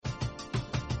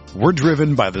We're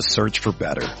driven by the search for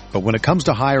better. But when it comes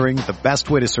to hiring, the best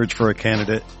way to search for a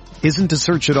candidate isn't to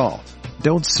search at all.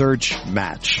 Don't search,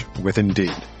 match with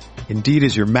Indeed. Indeed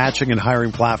is your matching and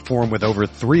hiring platform with over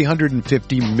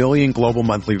 350 million global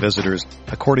monthly visitors,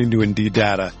 according to Indeed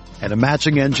data, and a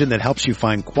matching engine that helps you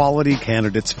find quality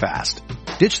candidates fast.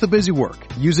 Ditch the busy work.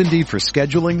 Use Indeed for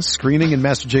scheduling, screening, and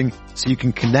messaging so you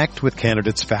can connect with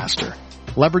candidates faster.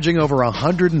 Leveraging over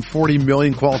 140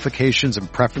 million qualifications and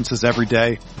preferences every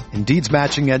day, Indeed's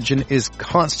matching engine is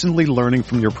constantly learning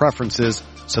from your preferences,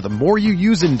 so the more you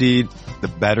use Indeed, the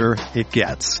better it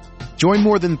gets. Join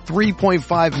more than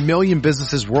 3.5 million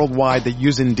businesses worldwide that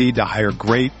use Indeed to hire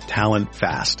great talent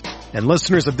fast. And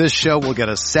listeners of this show will get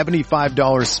a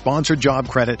 $75 sponsored job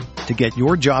credit to get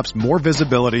your jobs more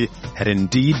visibility at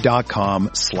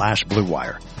Indeed.com/Blue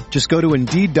Wire. Just go to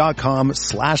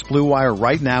Indeed.com/Blue Wire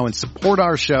right now and support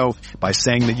our show by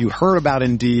saying that you heard about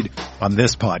Indeed on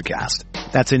this podcast.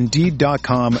 That's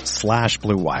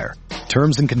Indeed.com/Blue Wire.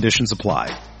 Terms and conditions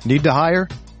apply. Need to hire?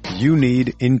 You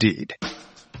need Indeed.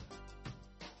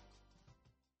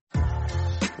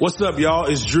 What's up, y'all?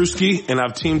 It's Drewski, and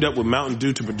I've teamed up with Mountain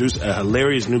Dew to produce a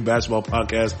hilarious new basketball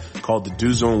podcast called The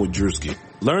Dew Zone with Drewski.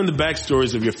 Learn the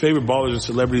backstories of your favorite ballers and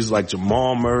celebrities like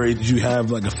Jamal Murray. Did you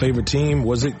have like a favorite team?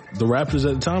 Was it the Raptors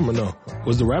at the time or no?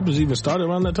 Was the Raptors even started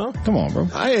around that time? Come on, bro.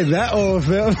 I ain't that old,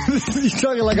 fam. You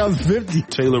talking like I'm 50.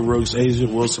 Taylor Rooks, Asia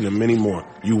Wilson, and many more.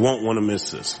 You won't want to miss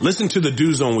this. Listen to The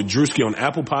Dew Zone with Drewski on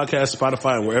Apple Podcasts,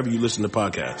 Spotify, and wherever you listen to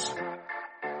podcasts.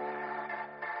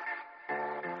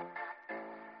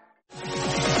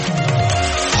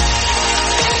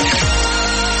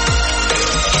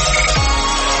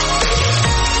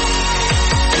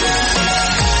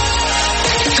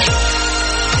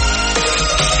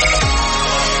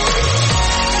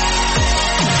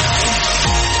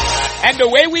 And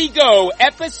away we go,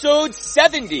 episode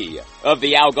 70 of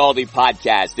the Al Galdi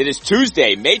podcast. It is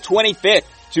Tuesday, May 25th,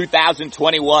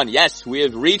 2021. Yes, we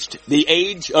have reached the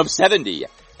age of 70,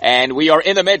 and we are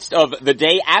in the midst of the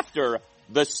day after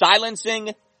the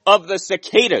silencing of the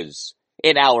cicadas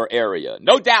in our area.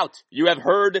 No doubt you have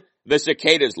heard the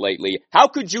cicadas lately. How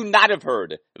could you not have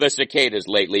heard the cicadas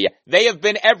lately? They have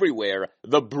been everywhere.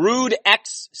 The Brood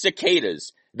X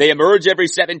cicadas. They emerge every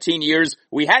 17 years.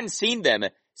 We hadn't seen them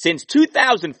since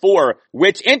 2004,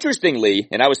 which interestingly,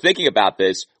 and I was thinking about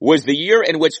this, was the year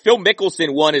in which Phil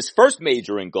Mickelson won his first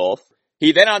major in golf.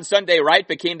 He then on Sunday, right,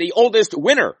 became the oldest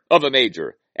winner of a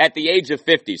major at the age of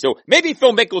 50. So maybe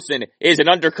Phil Mickelson is an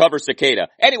undercover cicada.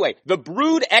 Anyway, the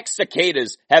Brood X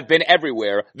cicadas have been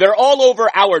everywhere. They're all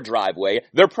over our driveway.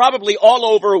 They're probably all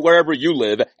over wherever you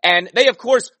live. And they, of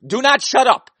course, do not shut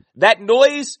up. That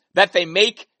noise that they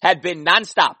make had been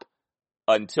nonstop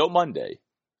until Monday,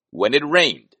 when it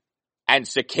rained and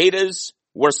cicadas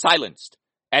were silenced,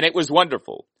 and it was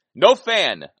wonderful. No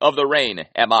fan of the rain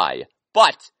am I,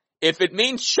 but if it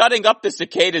means shutting up the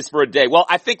cicadas for a day, well,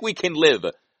 I think we can live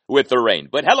with the rain.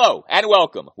 But hello and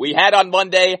welcome. We had on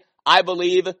Monday, I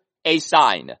believe, a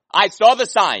sign. I saw the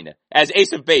sign, as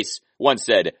Ace of Base once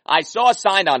said. I saw a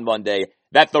sign on Monday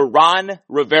that the Ron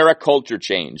Rivera culture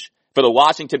change for the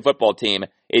Washington football team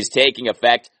is taking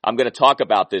effect. I'm going to talk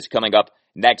about this coming up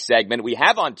next segment. We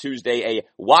have on Tuesday a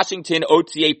Washington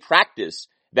OTA practice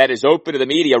that is open to the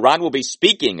media. Ron will be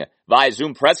speaking via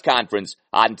Zoom press conference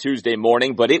on Tuesday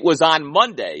morning, but it was on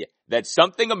Monday that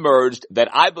something emerged that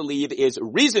I believe is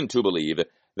reason to believe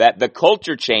that the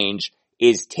culture change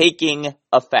is taking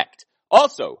effect.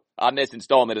 Also, on this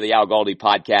installment of the Al Galdi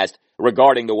podcast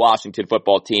regarding the Washington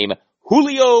football team,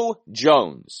 Julio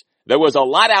Jones. There was a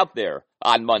lot out there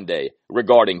on Monday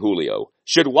regarding Julio.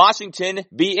 Should Washington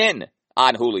be in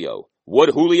on Julio? Would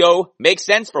Julio make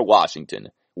sense for Washington?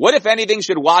 What, if anything,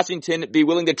 should Washington be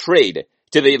willing to trade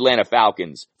to the Atlanta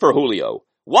Falcons for Julio?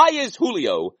 Why is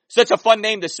Julio such a fun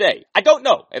name to say? I don't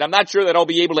know, and I'm not sure that I'll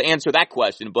be able to answer that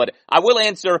question, but I will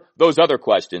answer those other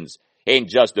questions in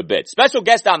just a bit. Special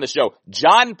guest on the show,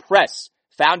 John Press,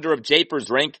 founder of Japers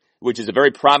Rink, which is a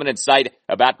very prominent site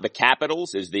about the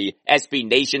Capitals, is the SB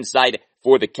Nation site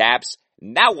for the Caps.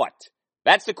 Now what?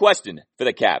 That's the question for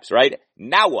the Caps, right?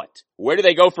 Now what? Where do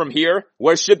they go from here?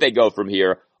 Where should they go from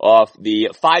here off the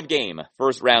 5-game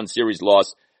first-round series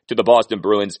loss to the Boston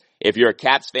Bruins? If you're a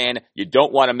Caps fan, you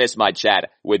don't want to miss my chat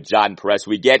with John Press.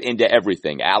 We get into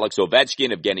everything. Alex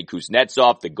Ovechkin, Evgeny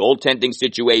Kuznetsov, the goaltending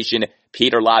situation,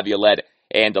 Peter Laviolette,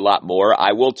 and a lot more.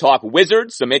 I will talk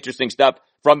Wizards, some interesting stuff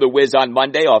from the Wiz on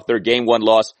Monday off their Game 1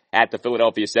 loss at the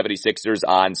Philadelphia 76ers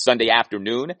on Sunday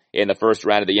afternoon in the first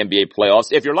round of the NBA playoffs.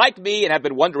 If you're like me and have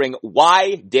been wondering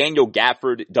why Daniel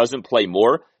Gafford doesn't play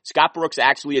more, Scott Brooks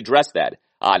actually addressed that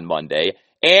on Monday.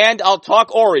 And I'll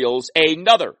talk Orioles,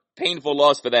 another painful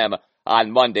loss for them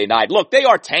on Monday night. Look, they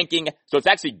are tanking, so it's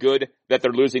actually good that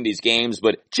they're losing these games,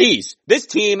 but geez, this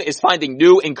team is finding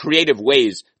new and creative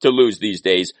ways to lose these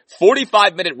days.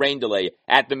 45-minute rain delay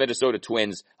at the Minnesota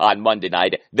Twins on Monday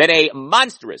night, then a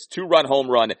monstrous 2-run home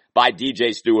run by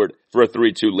DJ Stewart for a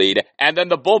 3-2 lead, and then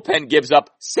the bullpen gives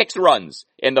up 6 runs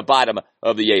in the bottom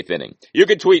of the 8th inning. You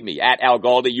can tweet me at Al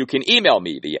Galdi. You can email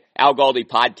me, the Al Galdi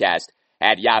podcast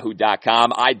at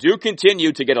yahoo.com. I do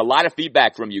continue to get a lot of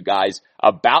feedback from you guys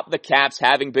about the Caps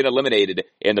having been eliminated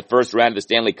in the first round of the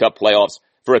Stanley Cup playoffs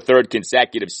for a 3rd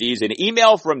consecutive season.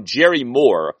 Email from Jerry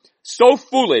Moore. So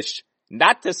foolish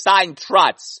not to sign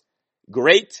Trotz.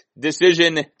 Great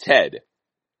decision, Ted.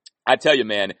 I tell you,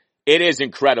 man, it is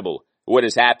incredible what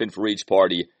has happened for each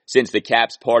party since the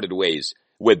Caps parted ways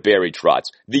with Barry Trotz.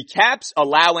 The Caps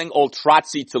allowing Old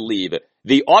Trotzy to leave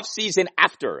the offseason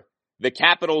after the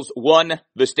Capitals won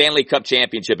the Stanley Cup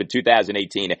championship in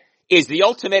 2018 is the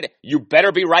ultimate you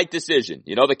better be right decision.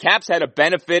 You know, the Caps had a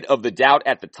benefit of the doubt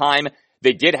at the time.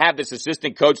 They did have this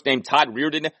assistant coach named Todd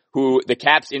Reardon, who the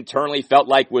Caps internally felt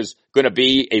like was going to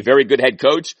be a very good head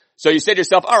coach. So you said to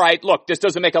yourself, all right, look, this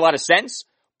doesn't make a lot of sense,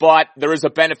 but there is a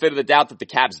benefit of the doubt that the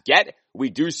Caps get. We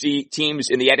do see teams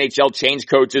in the NHL change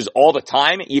coaches all the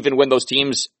time, even when those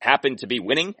teams happen to be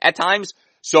winning at times.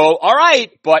 So, all right,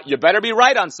 but you better be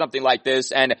right on something like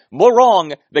this, and more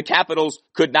wrong the Capitals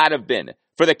could not have been.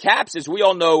 For the Caps, as we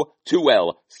all know too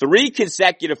well, 3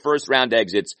 consecutive first-round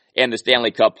exits in the Stanley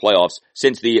Cup playoffs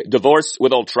since the divorce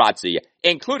with Old Trotzy,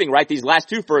 including, right, these last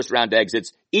 2 first-round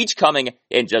exits, each coming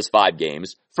in just 5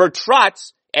 games. For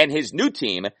Trotz and his new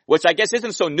team, which I guess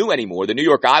isn't so new anymore, the New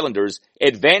York Islanders,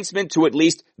 advancement to at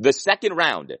least the 2nd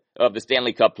round of the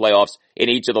Stanley Cup playoffs in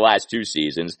each of the last 2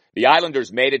 seasons. The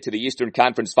Islanders made it to the Eastern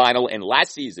Conference Final in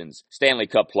last season's Stanley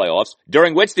Cup playoffs,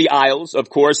 during which the Isles, of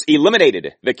course,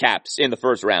 eliminated the Caps in the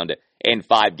first round in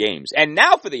 5 games. And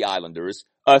now for the Islanders,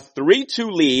 a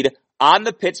 3-2 lead on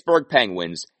the Pittsburgh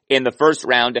Penguins in the first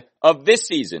round of this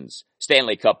season's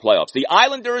Stanley Cup playoffs. The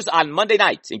Islanders on Monday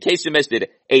night, in case you missed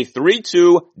it, a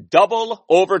 3-2 double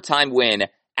overtime win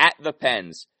at the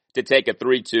Pens to take a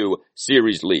 3-2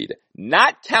 series lead.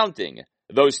 Not counting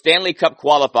those Stanley Cup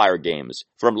qualifier games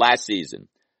from last season,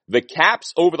 the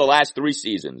Caps over the last 3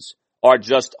 seasons are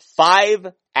just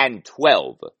 5-12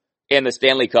 in the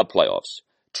Stanley Cup playoffs.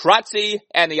 Trotzy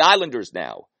and the Islanders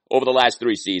now, over the last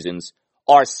 3 seasons,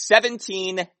 are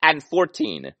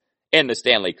 17-14 in the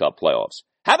Stanley Cup playoffs.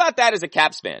 How about that as a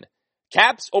Caps fan?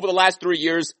 Caps over the last 3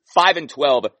 years,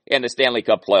 5-12 in the Stanley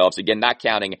Cup playoffs. Again, not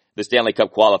counting the Stanley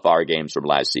Cup qualifier games from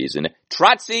last season.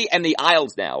 Trotzy and the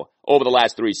Isles now, over the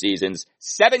last 3 seasons,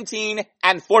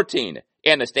 17-14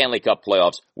 in the Stanley Cup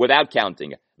playoffs without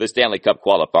counting the Stanley Cup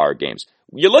qualifier games.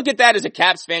 You look at that as a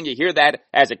Caps fan, you hear that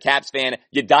as a Caps fan,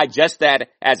 you digest that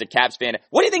as a Caps fan.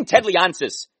 What do you think Ted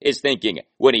Leonsis is thinking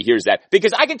when he hears that?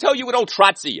 Because I can tell you what old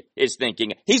Trotzy is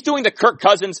thinking. He's doing the Kirk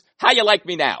Cousins, how you like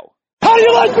me now? How do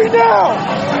you like me now?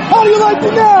 How do you like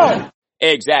me now?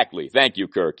 Exactly. Thank you,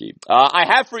 Kirky. I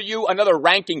have for you another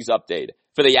rankings update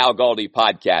for the Al Galdi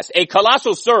podcast. A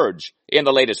colossal surge in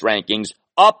the latest rankings,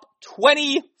 up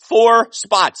 24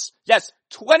 spots. Yes,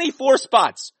 24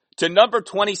 spots to number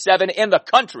 27 in the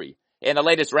country in the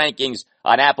latest rankings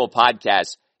on Apple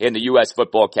Podcasts in the U.S.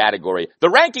 football category. The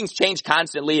rankings change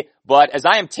constantly, but as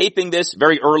I am taping this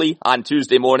very early on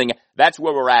Tuesday morning, that's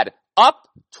where we're at. Up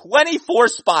 24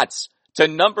 spots to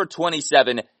number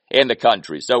 27 in the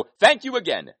country. So thank you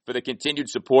again for the continued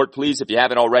support. Please, if you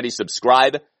haven't already,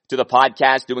 subscribe to the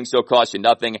podcast. Doing so costs you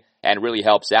nothing and really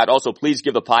helps out. Also, please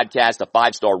give the podcast a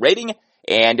 5-star rating.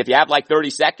 And if you have like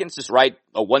 30 seconds, just write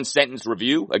a 1-sentence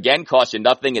review. Again, costs you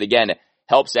nothing and again,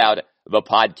 helps out the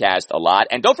podcast a lot.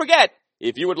 And don't forget,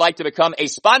 if you would like to become a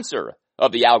sponsor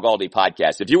of the Al Galdi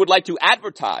podcast, if you would like to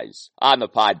advertise on the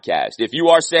podcast, if you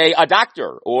are, say, a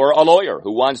doctor or a lawyer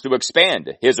who wants to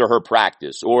expand his or her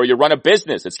practice, or you run a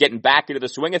business that's getting back into the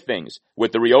swing of things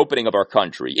with the reopening of our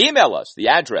country, email us, the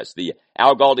address, the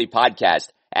Al Galdi podcast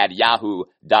at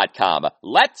yahoo.com.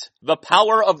 Let the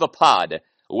power of the pod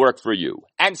work for you.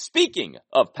 And speaking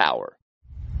of power,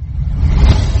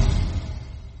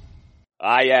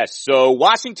 yes. So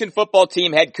Washington football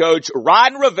team head coach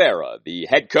Ron Rivera, the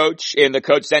head coach in the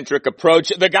coach-centric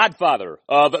approach, the godfather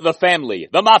of the family,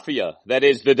 the mafia that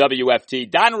is the WFT,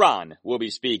 Don Ron, will be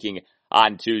speaking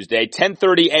on Tuesday,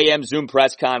 10:30 a.m. Zoom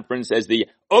press conference as the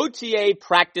OTA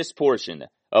practice portion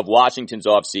of Washington's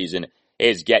offseason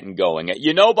is getting going.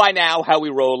 You know by now how we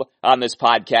roll on this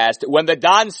podcast. When the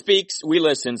Don speaks, we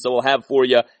listen, so we'll have for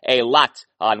you a lot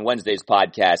on Wednesday's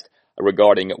podcast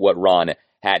regarding what Ron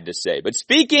had to say. But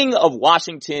speaking of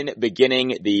Washington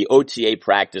beginning the OTA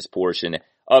practice portion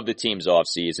of the team's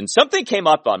offseason, something came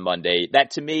up on Monday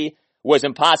that to me was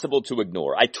impossible to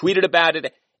ignore. I tweeted about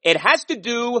it. It has to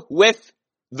do with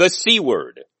the C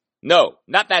word. No,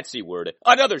 not that C word,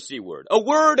 another C word. A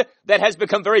word that has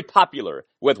become very popular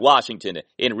with Washington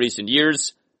in recent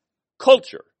years,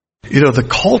 culture. You know, the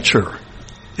culture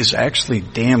is actually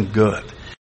damn good.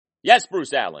 Yes,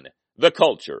 Bruce Allen, the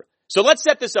culture. So let's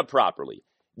set this up properly.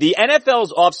 The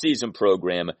NFL's offseason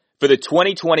program for the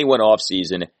 2021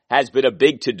 offseason has been a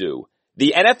big to-do.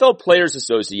 The NFL Players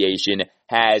Association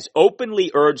has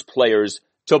openly urged players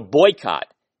to boycott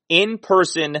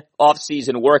in-person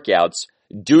offseason workouts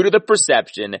due to the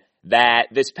perception that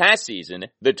this past season,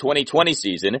 the 2020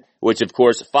 season, which of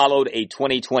course followed a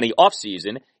 2020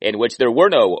 offseason in which there were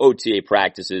no OTA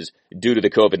practices due to the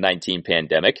COVID-19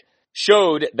 pandemic,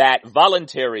 showed that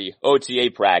voluntary OTA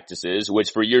practices,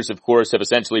 which for years of course have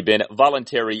essentially been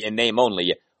voluntary in name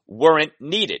only, weren't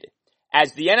needed.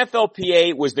 As the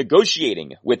NFLPA was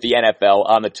negotiating with the NFL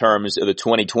on the terms of the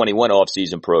 2021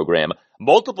 offseason program,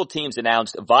 multiple teams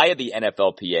announced via the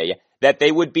NFLPA that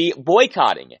they would be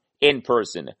boycotting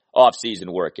in-person offseason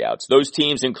workouts. Those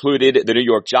teams included the New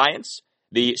York Giants,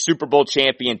 the Super Bowl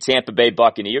champion Tampa Bay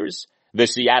Buccaneers, the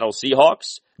Seattle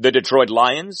Seahawks, the Detroit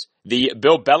Lions, the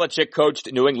Bill Belichick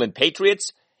coached New England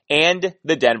Patriots, and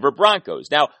the Denver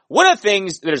Broncos. Now, one of the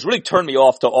things that has really turned me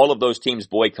off to all of those teams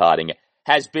boycotting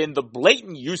has been the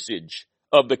blatant usage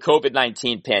of the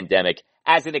COVID-19 pandemic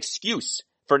as an excuse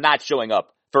for not showing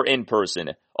up for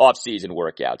in-person off-season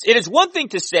workouts. It is one thing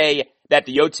to say that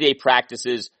the OTA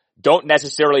practices don't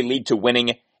necessarily lead to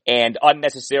winning and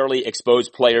unnecessarily expose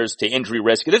players to injury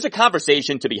risk. There's a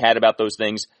conversation to be had about those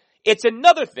things. It's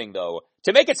another thing, though,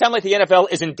 to make it sound like the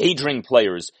NFL is endangering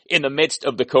players in the midst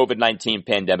of the COVID-19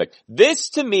 pandemic. This,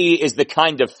 to me, is the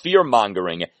kind of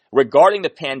fear-mongering regarding the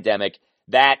pandemic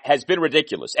that has been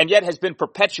ridiculous and yet has been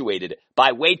perpetuated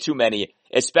by way too many,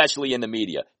 especially in the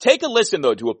media. Take a listen,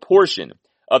 though, to a portion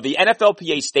of the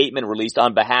NFLPA statement released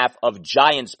on behalf of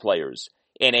Giants players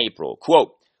in April.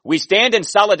 Quote, "We stand in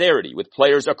solidarity with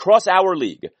players across our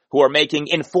league who are making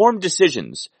informed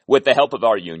decisions with the help of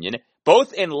our union,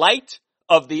 both in light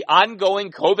of the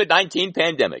ongoing COVID-19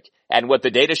 pandemic and what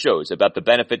the data shows about the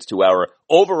benefits to our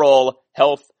overall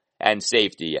health and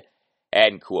safety."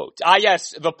 End quote. Ah,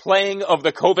 yes, the playing of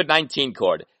the COVID-19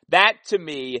 card. That, to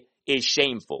me, is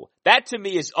shameful. That, to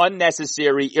me, is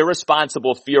unnecessary,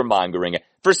 irresponsible fear-mongering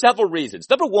for several reasons.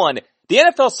 Number one, the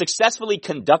NFL successfully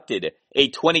conducted a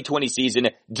 2020 season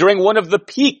during one of the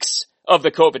peaks of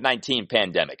the COVID-19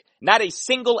 pandemic. Not a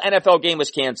single NFL game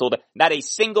was canceled. Not a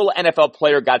single NFL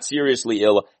player got seriously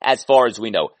ill, as far as we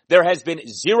know. There has been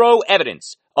zero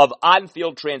evidence of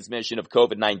on-field transmission of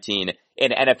COVID-19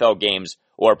 in NFL games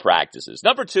or practices.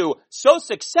 Number two, so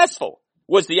successful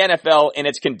was the NFL in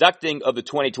its conducting of the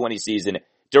 2020 season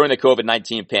during the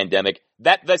COVID-19 pandemic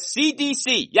that the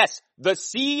CDC, yes, the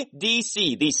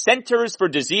CDC, the Centers for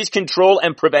Disease Control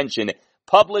and Prevention,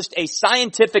 published a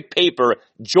scientific paper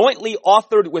jointly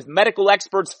authored with medical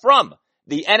experts from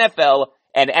the NFL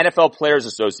and NFL Players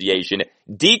Association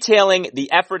detailing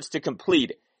the efforts to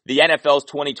complete the NFL's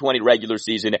 2020 regular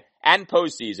season and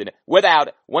postseason without,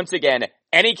 once again,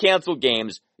 any canceled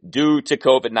games due to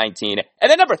COVID-19. And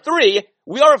then number three,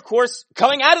 we are, of course,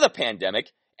 coming out of the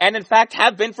pandemic and, in fact,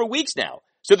 have been for weeks now.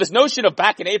 So this notion of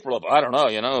back in April of, I don't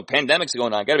know, pandemic's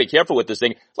going on, gotta be careful with this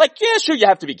thing. Like, yeah, sure, you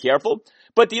have to be careful.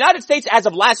 But the United States, as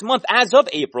of last month, as of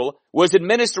April, was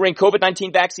administering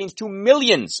COVID-19 vaccines to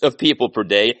millions of people per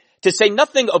day, to say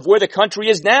nothing of where the country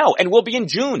is now and will be in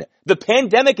June. The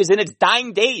pandemic is in its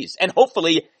dying days and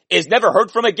hopefully is never heard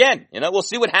from again. We'll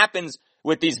see what happens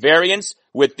with these variants,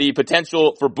 with the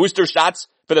potential for booster shots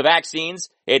for the vaccines,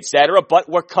 etc. But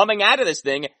we're coming out of this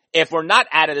thing, if we're not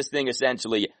out of this thing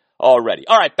essentially already.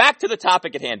 All right, back to the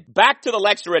topic at hand. Back to the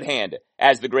lecture at hand,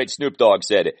 as the great Snoop Dogg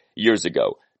said years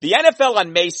ago. The NFL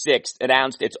on May 6th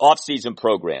announced its off-season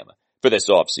program for this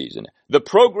off-season. The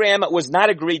program was not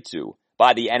agreed to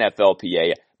by the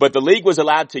NFLPA, but the league was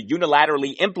allowed to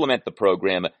unilaterally implement the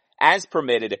program as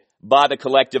permitted by the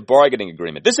collective bargaining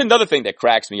agreement. This is another thing that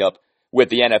cracks me up with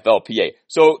the NFLPA.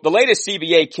 So the latest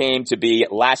CBA came to be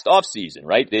last offseason,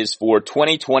 right? It is for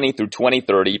 2020 through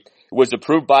 2030, was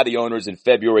approved by the owners in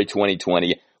February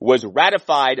 2020, was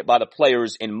ratified by the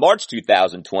players in March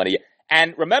 2020.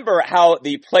 And remember how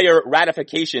the player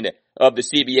ratification of the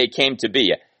CBA came to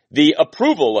be. The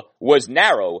approval was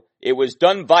narrow. It was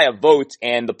done by a vote,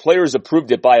 and the players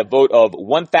approved it by a vote of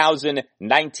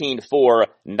 1,019 for,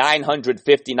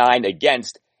 959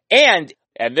 against. And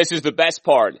this is the best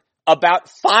part, about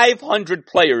 500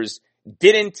 players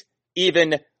didn't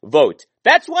even vote.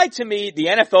 That's why, to me, the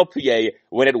NFLPA,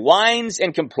 when it whines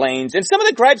and complains, and some of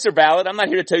the gripes are valid, I'm not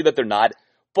here to tell you that they're not,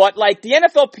 but like the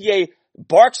NFLPA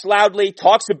barks loudly,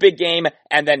 talks a big game,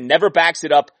 and then never backs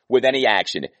it up with any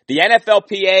action. The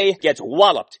NFLPA gets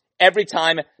walloped every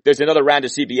time there's another round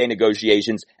of CBA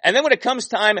negotiations. And then when it comes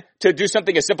time to do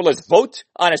something as simple as vote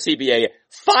on a CBA,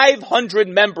 500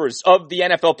 members of the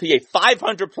NFLPA,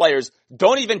 500 players,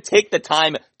 don't even take the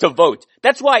time to vote.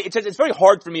 That's why it's very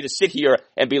hard for me to sit here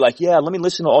and be like, yeah, let me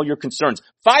listen to all your concerns.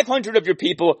 500 of your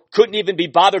people couldn't even be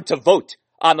bothered to vote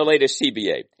on the latest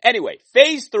CBA. Anyway,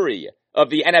 phase 3 of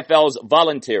the NFL's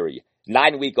voluntary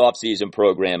 9-week offseason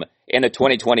program in the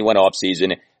 2021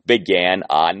 offseason began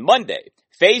on Monday.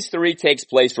 Phase 3 takes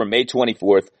place from May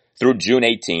 24th through June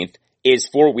 18th, is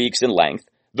 4 weeks in length.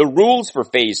 The rules for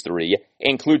Phase 3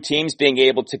 include teams being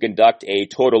able to conduct a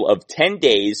total of 10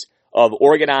 days of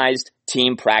organized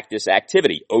team practice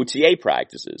activity, OTA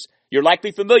practices. You're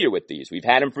likely familiar with these. We've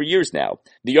had them for years now.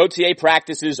 The OTA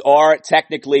practices are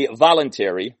technically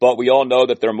voluntary, but we all know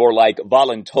that they're more like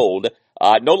voluntold.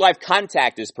 No live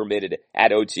contact is permitted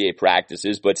at OTA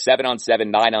practices, but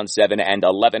 7-on-7, 9-on-7, and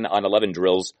 11-on-11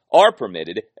 drills are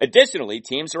permitted. Additionally,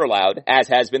 teams are allowed, as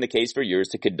has been the case for years,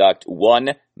 to conduct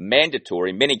one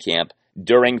mandatory minicamp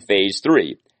during Phase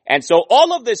 3. And so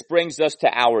all of this brings us to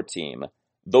our team,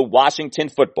 the Washington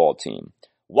football team.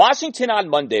 Washington on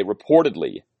Monday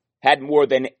reportedly had more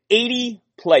than 80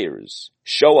 players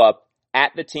show up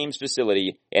at the team's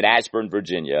facility in Ashburn,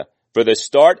 Virginia, for the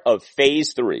start of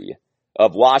Phase 3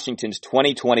 of Washington's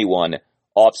 2021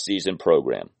 off-season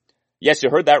program. Yes, you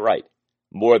heard that right.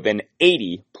 More than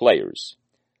 80 players.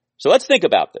 So let's think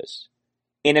about this.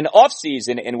 In an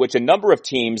off-season in which a number of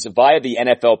teams via the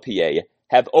NFLPA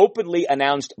have openly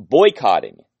announced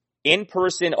boycotting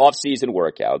in-person off-season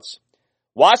workouts,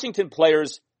 Washington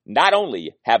players not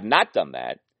only have not done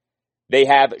that, they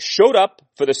have showed up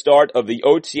for the start of the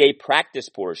OTA practice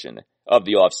portion of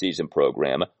the off-season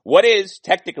program, what is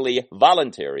technically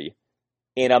voluntary,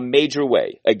 in a major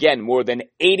way. Again, more than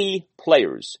 80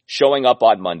 players showing up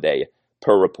on Monday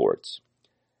per reports.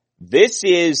 This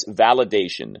is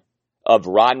validation of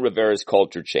Ron Rivera's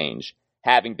culture change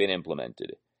having been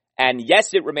implemented. And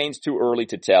yes, it remains too early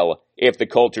to tell if the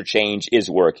culture change is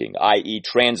working, i.e.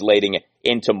 translating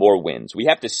into more wins. We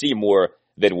have to see more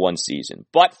than one season.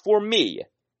 But for me,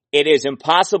 it is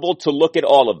impossible to look at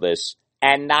all of this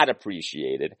and not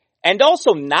appreciate it, and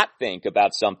also not think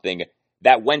about something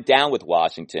that went down with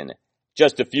Washington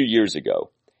just a few years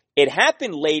ago. It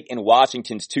happened late in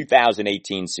Washington's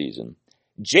 2018 season.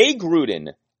 Jay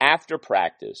Gruden, after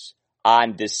practice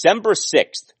on December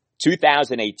 6th,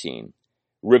 2018,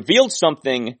 revealed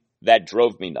something that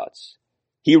drove me nuts.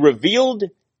 He revealed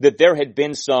that there had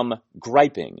been some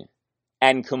griping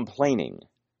and complaining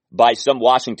by some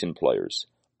Washington players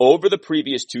over the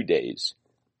previous 2 days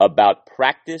about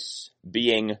practice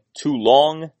being too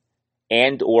long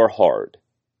and or hard.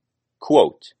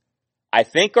 Quote, I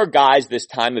think our guys this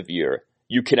time of year,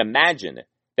 you can imagine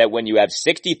that when you have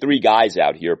 63 guys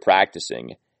out here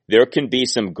practicing, there can be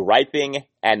some griping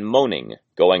and moaning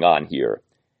going on here.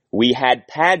 We had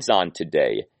pads on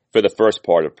today for the first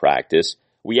part of practice.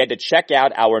 We had to check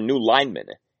out our new linemen,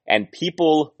 and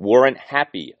people weren't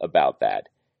happy about that.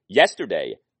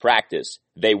 Yesterday, practice,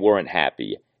 they weren't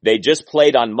happy. They just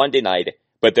played on Monday night,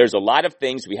 but there's a lot of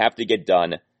things we have to get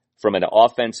done from an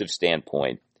offensive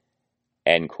standpoint.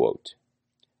 End quote.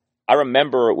 I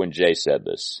remember when Jay said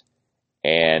this,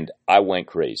 and I went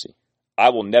crazy. I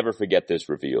will never forget this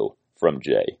reveal from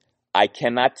Jay. I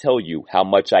cannot tell you how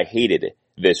much I hated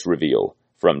this reveal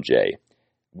from Jay.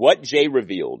 What Jay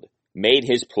revealed made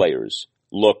his players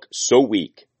look so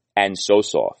weak and so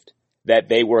soft that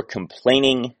they were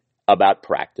complaining about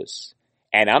practice.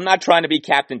 And I'm not trying to be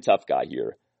Captain Tough Guy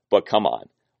here, but come on.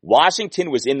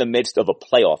 Washington was in the midst of a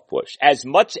playoff push. As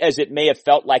much as it may have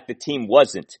felt like the team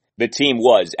wasn't, the team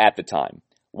was at the time.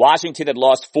 Washington had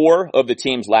lost 4 of the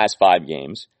team's last 5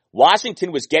 games.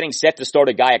 Washington was getting set to start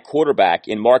a guy at quarterback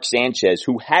in Mark Sanchez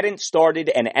who hadn't started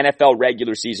an NFL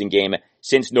regular season game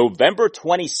since November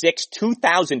 26,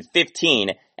 2015,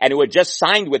 and who had just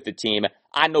signed with the team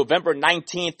on November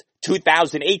 19th,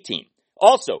 2018.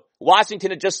 Also, Washington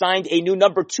had just signed a new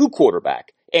number 2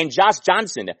 quarterback, and Josh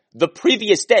Johnson the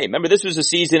previous day. Remember, this was a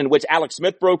season in which Alex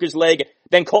Smith broke his leg,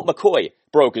 then Colt McCoy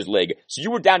broke his leg. So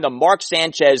you were down to Mark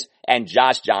Sanchez and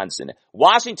Josh Johnson.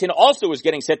 Washington also was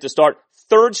getting set to start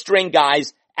third-string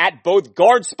guys at both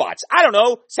guard spots. I don't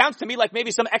know. Sounds to me like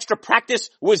maybe some extra practice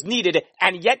was needed,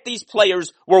 and yet these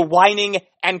players were whining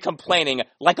and complaining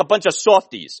like a bunch of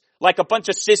softies, like a bunch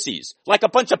of sissies, like a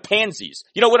bunch of pansies.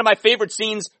 You know, one of my favorite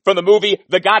scenes from the movie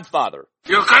The Godfather.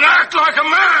 You can act like a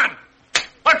man!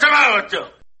 What's the matter with you?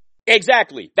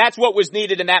 Exactly. That's what was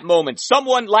needed in that moment.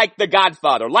 Someone like the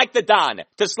Godfather, like the Don,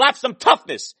 to slap some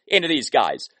toughness into these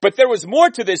guys. But there was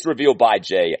more to this reveal by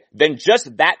Jay than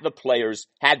just that the players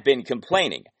had been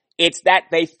complaining. It's that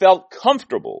they felt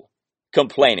comfortable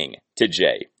complaining to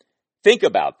Jay. Think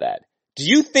about that. Do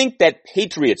you think that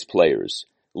Patriots players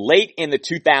late in the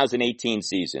 2018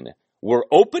 season were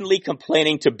openly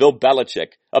complaining to Bill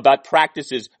Belichick about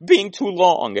practices being too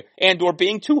long and or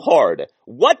being too hard?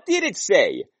 What did it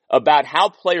say about how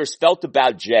players felt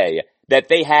about Jay that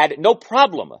they had no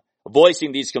problem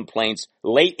voicing these complaints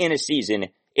late in a season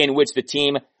in which the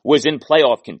team was in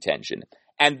playoff contention?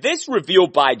 And this reveal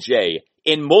by Jay,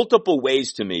 in multiple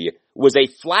ways to me, was a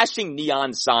flashing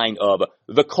neon sign of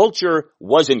the culture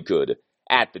wasn't good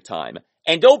at the time.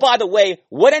 And oh, by the way,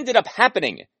 what ended up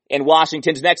happening in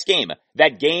Washington's next game?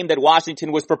 That game that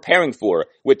Washington was preparing for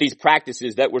with these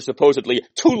practices that were supposedly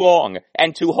too long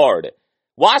and too hard.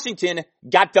 Washington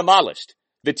got demolished.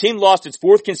 The team lost its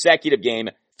fourth consecutive game,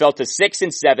 fell to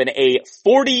 6-7, a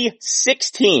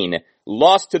 40-16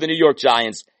 loss to the New York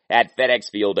Giants at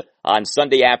FedEx Field on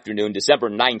Sunday afternoon, December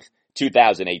 9th,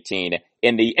 2018,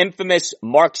 in the infamous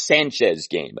Mark Sanchez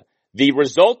game. The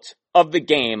result of the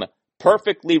game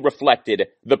perfectly reflected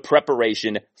the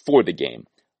preparation for the game.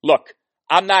 Look,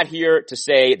 I'm not here to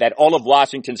say that all of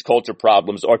Washington's culture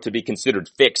problems are to be considered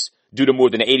fixed due to more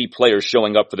than 80 players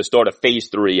showing up for the start of Phase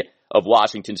 3 of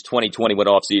Washington's 2021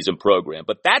 offseason program.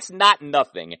 But that's not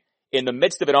nothing in the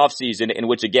midst of an offseason in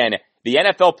which, again, the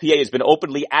NFLPA has been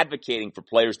openly advocating for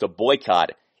players to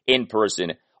boycott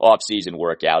in-person offseason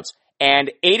workouts.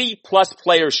 And 80-plus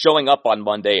players showing up on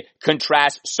Monday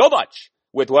contrasts so much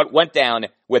with what went down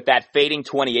with that fading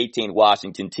 2018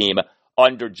 Washington team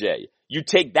under Jay. You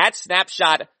take that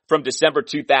snapshot from December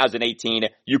 2018,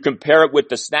 you compare it with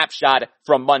the snapshot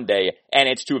from Monday, and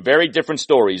it's two very different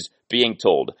stories being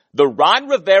told. The Ron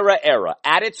Rivera era,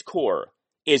 at its core,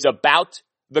 is about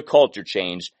the culture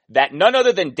change that none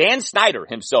other than Dan Snyder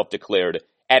himself declared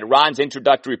at Ron's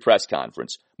introductory press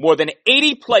conference. More than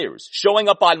 80 players showing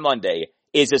up on Monday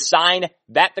is a sign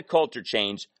that the culture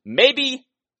change, maybe,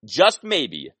 just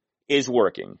maybe, is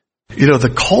working. You know, the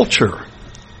culture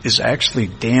is actually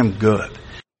damn good.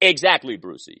 Exactly,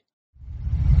 Brucey.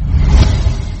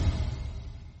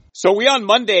 So we on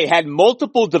Monday had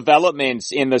multiple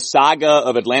developments in the saga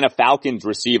of Atlanta Falcons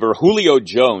receiver Julio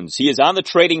Jones. He is on the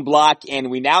trading block, and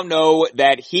we now know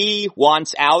that he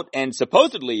wants out and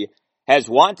supposedly has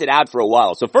wanted out for a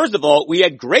while. So first of all, we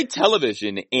had great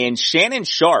television in Shannon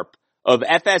Sharpe of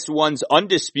FS1's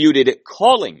Undisputed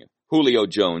calling Julio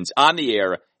Jones on the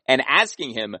air and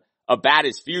asking him about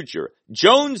his future.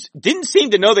 Jones didn't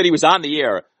seem to know that he was on the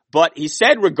air, but he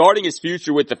said regarding his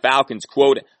future with the Falcons,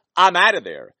 quote, "I'm out of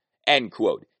there," end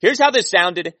quote. Here's how this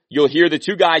sounded. You'll hear the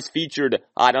two guys featured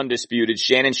on Undisputed,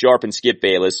 Shannon Sharpe and Skip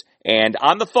Bayless, and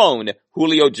on the phone,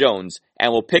 Julio Jones,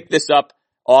 and we'll pick this up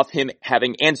off him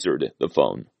having answered the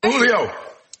phone. Julio!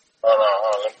 Hold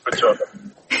on, let me put you up.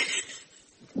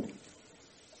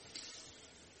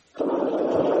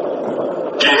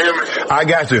 Can you hear me? I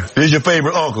got you. This is your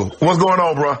favorite uncle. What's going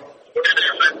on, bro? Man,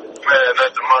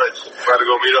 nothing much. About to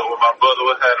go meet up with my brother.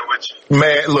 What's happening with you?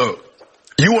 Man, look.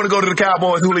 You want to go to the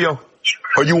Cowboys, Julio?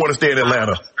 Or you want to stay in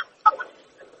Atlanta?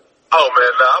 Oh,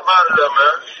 man, nah, I'm out of there,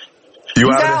 man. You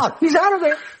out of there? He's out of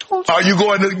there. Are you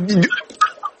going to...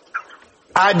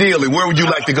 Ideally, where would you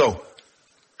like to go?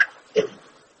 Right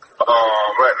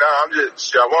now,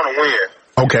 I want to win.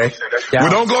 Okay. Yeah.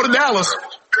 Well, don't go to Dallas.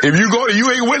 If you go, you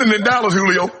ain't winning in Dallas,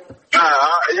 Julio.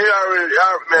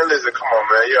 Man, listen, come on,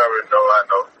 man. You already know I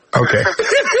know. Okay.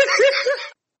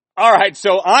 All right,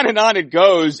 so on and on it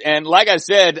goes, and like I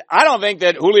said, I don't think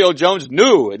that Julio Jones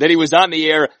knew that he was on the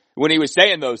air when he was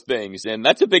saying those things, and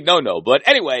that's a big no-no. But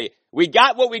anyway, we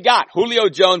got what we got. Julio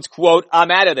Jones, quote,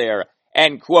 "I'm out of there,"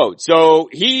 end quote. So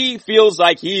he feels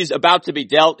like he's about to be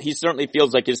dealt. He certainly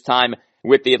feels like his time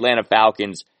with the Atlanta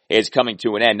Falcons is coming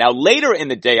to an end. Now, later in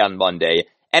the day on Monday,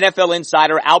 NFL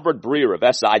insider Albert Breer of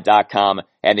SI.com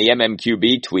and the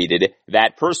MMQB tweeted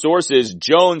that per sources,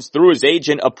 Jones, through his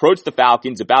agent, approached the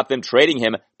Falcons about them trading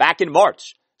him back in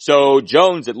March. So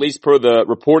Jones, at least per the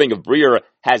reporting of Breer,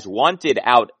 has wanted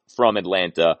out from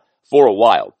Atlanta for a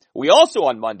while. We also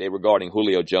on Monday regarding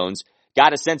Julio Jones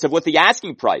got a sense of what the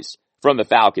asking price from the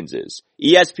Falcons is.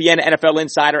 ESPN NFL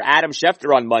insider Adam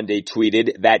Schefter on Monday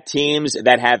tweeted that teams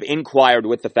that have inquired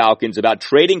with the Falcons about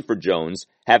trading for Jones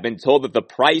have been told that the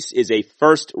price is a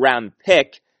first-round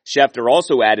pick. Schefter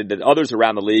also added that others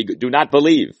around the league do not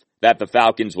believe that the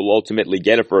Falcons will ultimately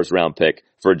get a first-round pick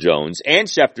for Jones. And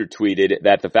Schefter tweeted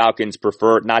that the Falcons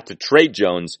prefer not to trade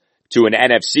Jones to an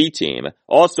NFC team.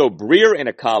 Also, Breer, in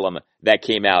a column that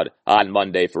came out on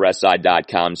Monday for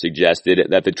SI.com, suggested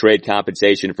that the trade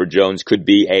compensation for Jones could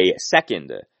be a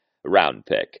second-round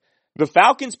pick. The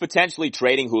Falcons potentially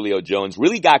trading Julio Jones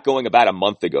really got going about a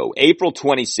month ago, April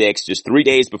 26, just 3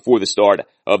 days before the start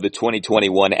of the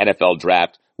 2021 NFL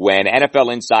Draft, when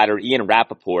NFL insider Ian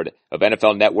Rappaport of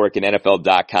NFL Network and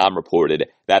NFL.com reported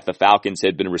that the Falcons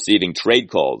had been receiving trade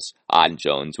calls on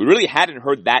Jones. We really hadn't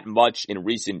heard that much in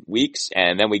recent weeks,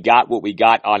 and then we got what we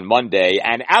got on Monday,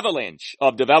 an avalanche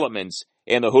of developments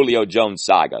in the Julio Jones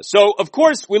saga. So, of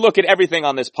course, we look at everything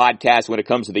on this podcast when it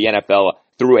comes to the NFL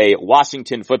through a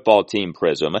Washington football team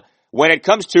prism. When it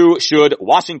comes to should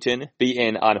Washington be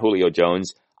in on Julio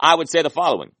Jones, I would say the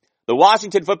following. The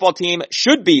Washington football team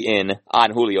should be in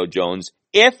on Julio Jones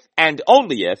if and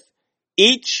only if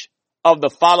each of the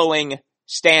following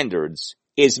standards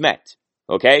is met.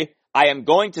 Okay? I am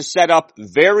going to set up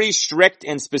very strict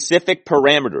and specific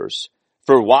parameters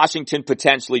for Washington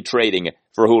potentially trading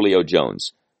for Julio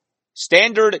Jones.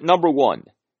 Standard number one,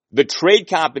 the trade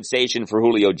compensation for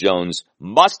Julio Jones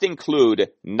must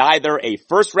include neither a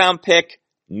first-round pick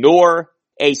nor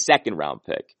a second-round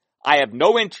pick. I have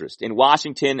no interest in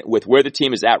Washington, with where the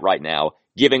team is at right now,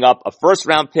 giving up a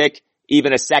first-round pick,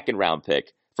 even a second-round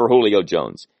pick for Julio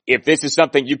Jones. If this is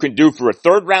something you can do for a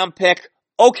third-round pick,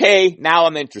 okay, now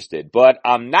I'm interested. But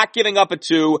I'm not giving up a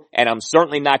 2, and I'm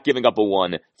certainly not giving up a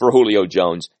 1 for Julio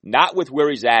Jones. Not with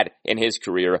where he's at in his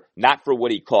career, not for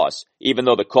what he costs, even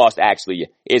though the cost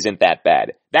actually isn't that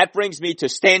bad. That brings me to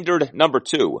standard number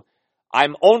 2.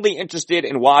 I'm only interested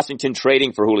in Washington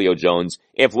trading for Julio Jones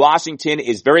if Washington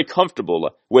is very comfortable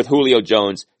with Julio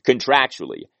Jones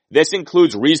contractually. This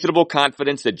includes reasonable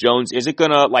confidence that Jones isn't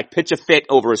gonna pitch a fit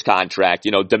over his contract,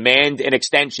 demand an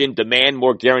extension, demand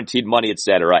more guaranteed money,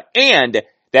 etc. And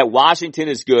that Washington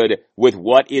is good with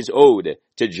what is owed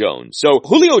to Jones. So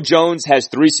Julio Jones has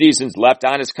 3 seasons left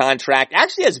on his contract,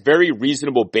 actually has very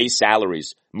reasonable base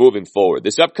salaries moving forward.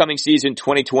 This upcoming season,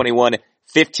 2021,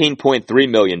 $15.3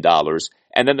 million.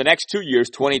 And then the next 2 years,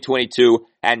 2022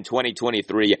 and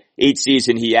 2023, each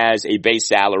season he has a base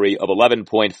salary of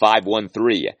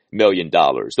 $11.513 million.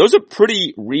 Those are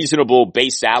pretty reasonable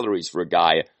base salaries for a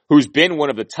guy who's been one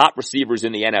of the top receivers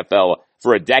in the NFL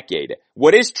for a decade.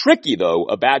 What is tricky, though,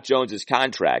 about Jones's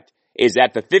contract is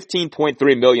that the $15.3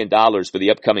 million for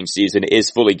the upcoming season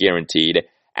is fully guaranteed,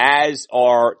 as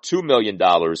are $2 million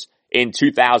in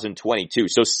 2022.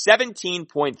 So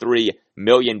 $17.3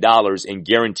 million in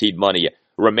guaranteed money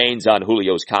remains on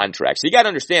Julio's contract. So you got to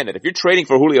understand that if you're trading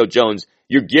for Julio Jones,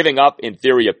 you're giving up, in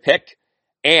theory, a pick,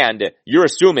 and you're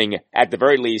assuming, at the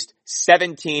very least,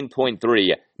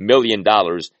 $17.3 million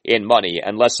in money,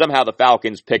 unless somehow the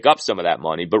Falcons pick up some of that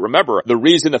money. But remember, the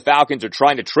reason the Falcons are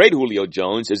trying to trade Julio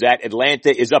Jones is that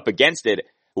Atlanta is up against it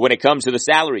when it comes to the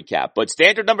salary cap. But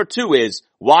standard number 2 is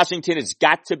Washington has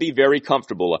got to be very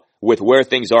comfortable with where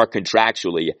things are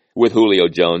contractually with Julio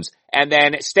Jones. And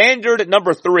then standard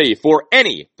number 3 for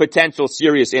any potential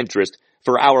serious interest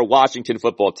for our Washington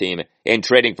football team in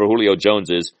trading for Julio Jones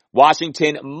is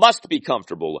Washington must be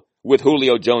comfortable with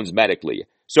Julio Jones medically.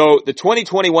 So the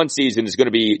 2021 season is going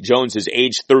to be Jones's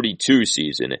age 32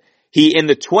 season. He, in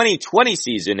the 2020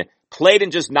 season, played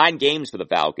in just 9 games for the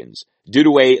Falcons due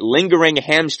to a lingering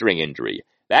hamstring injury.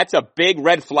 That's a big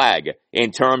red flag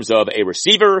in terms of a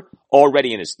receiver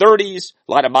already in his 30s,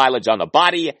 a lot of mileage on the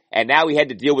body, and now he had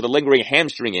to deal with a lingering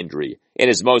hamstring injury in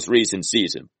his most recent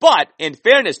season. But in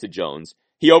fairness to Jones,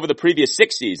 he over the previous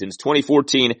 6 seasons,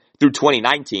 2014 through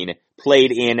 2019,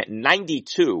 played in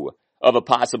 92 of a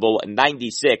possible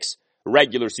 96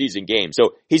 regular season games.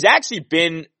 So he's actually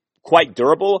been quite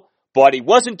durable, but he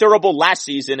wasn't durable last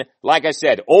season. Like I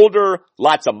said, older,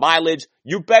 lots of mileage.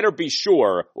 You better be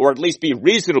sure, or at least be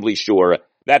reasonably sure,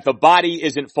 that the body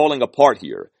isn't falling apart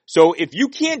here. So if you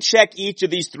can't check each of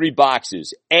these 3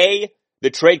 boxes, A, the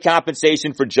trade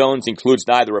compensation for Jones includes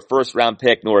neither a first-round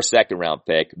pick nor a second-round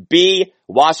pick. B,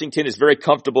 Washington is very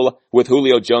comfortable with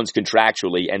Julio Jones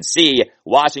contractually. And C,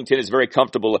 Washington is very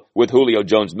comfortable with Julio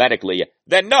Jones medically.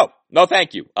 Then no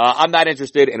thank you. I'm not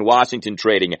interested in Washington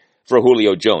trading for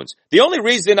Julio Jones. The only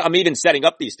reason I'm even setting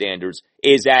up these standards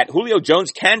is that Julio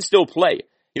Jones can still play.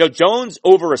 Jones,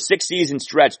 over a 6-season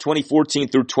stretch, 2014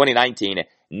 through 2019,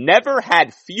 never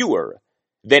had fewer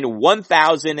than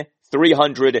 1,000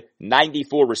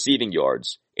 1,394 receiving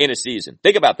yards in a season.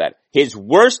 Think about that. His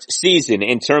worst season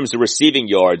in terms of receiving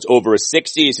yards over a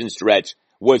 6-season stretch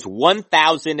was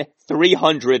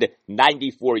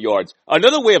 1,394 yards.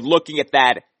 Another way of looking at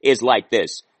that is like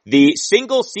this. The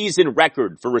single season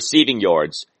record for receiving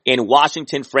yards in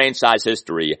Washington franchise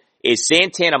history is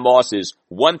Santana Moss's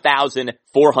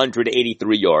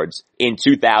 1,483 yards in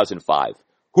 2005.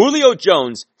 Julio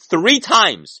Jones, 3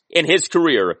 times in his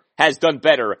career, has done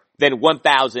better than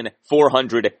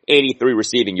 1,483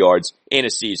 receiving yards in a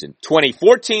season.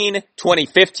 2014,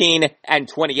 2015, and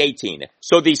 2018.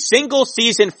 So the single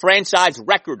season franchise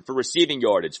record for receiving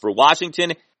yardage for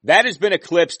Washington, that has been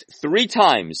eclipsed 3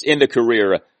 times in the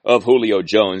career of Julio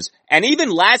Jones. And even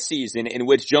last season, in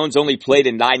which Jones only played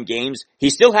in 9 games, he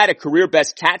still had a career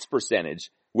best catch percentage,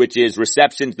 which is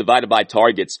receptions divided by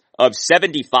targets, of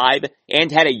 75, and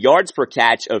had a yards per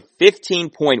catch of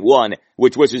 15.1,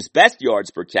 which was his best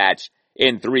yards per catch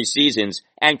in 3 seasons.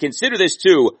 And consider this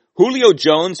too, Julio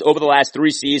Jones over the last 3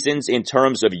 seasons in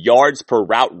terms of yards per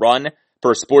route run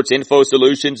per Sports Info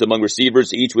Solutions among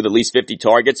receivers, each with at least 50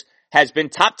 targets, has been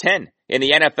top 10 in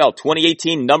the NFL.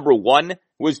 2018, number 1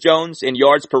 was Jones in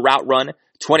yards per route run.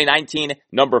 2019,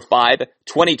 number 5.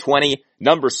 2020,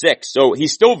 number 6. So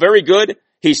he's still very good.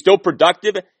 He's still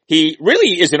productive. He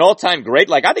really is an all-time great.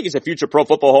 Like, I think he's a future Pro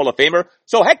Football Hall of Famer.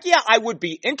 So heck yeah, I would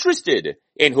be interested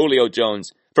in Julio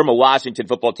Jones from a Washington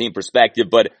football team perspective,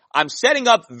 but I'm setting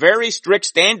up very strict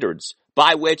standards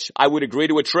by which I would agree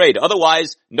to a trade.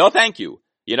 Otherwise, no thank you.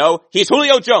 You know, he's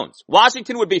Julio Jones.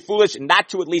 Washington would be foolish not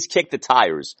to at least kick the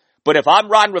tires. But if I'm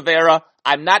Ron Rivera,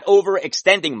 I'm not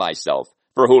overextending myself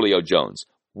for Julio Jones.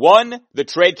 1, the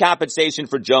trade compensation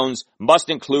for Jones must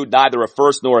include neither a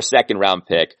first nor a second round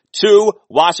pick. 2,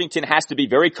 Washington has to be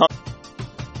very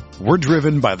We're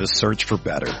driven by the search for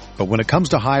better. But when it comes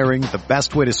to hiring, the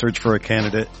best way to search for a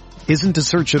candidate isn't to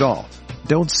search at all.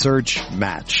 Don't search,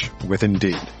 match with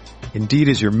Indeed. Indeed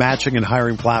is your matching and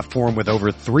hiring platform with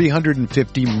over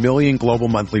 350 million global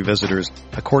monthly visitors,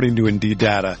 according to Indeed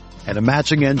data, and a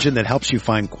matching engine that helps you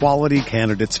find quality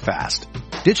candidates fast.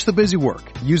 Ditch the busy work.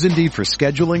 Use Indeed for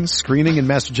scheduling, screening, and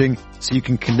messaging so you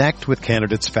can connect with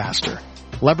candidates faster.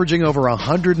 Leveraging over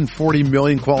 140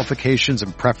 million qualifications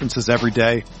and preferences every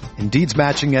day, Indeed's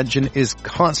matching engine is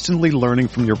constantly learning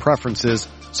from your preferences,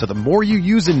 so the more you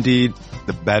use Indeed,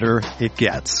 the better it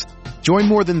gets. Join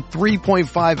more than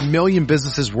 3.5 million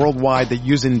businesses worldwide that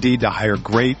use Indeed to hire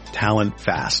great talent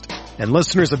fast. And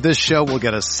listeners of this show will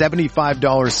get a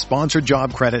 $75 sponsored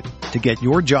job credit to get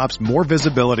your jobs more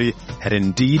visibility at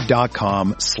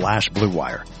Indeed.com/Blue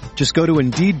Wire. Just go to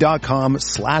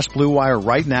Indeed.com/Blue Wire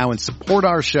right now and support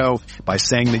our show by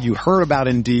saying that you heard about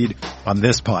Indeed on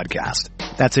this podcast.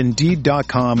 That's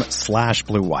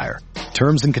Indeed.com/Blue Wire.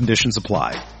 Terms and conditions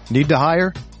apply. Need to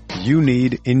hire? You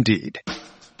need Indeed.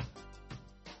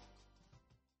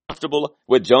 Comfortable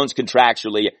with Jones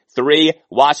contractually. 3,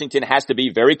 Washington has to be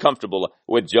very comfortable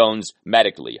with Jones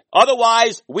medically.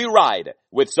 Otherwise, we ride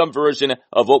with some version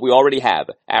of what we already have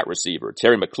at receiver.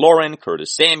 Terry McLaurin,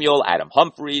 Curtis Samuel, Adam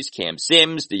Humphries, Cam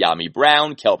Sims, De'Ami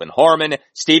Brown, Kelvin Harmon,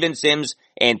 Steven Sims,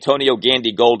 Antonio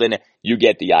Gandy Golden. You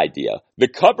get the idea. The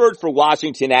cupboard for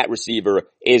Washington at receiver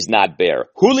is not bare.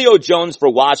 Julio Jones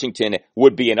for Washington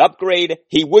would be an upgrade.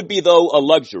 He would be, though, a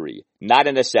luxury, not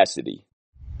a necessity.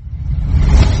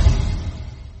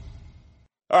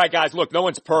 All right, guys, look, no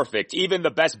one's perfect. Even the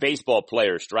best baseball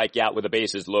players strike out with the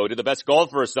bases loaded. The best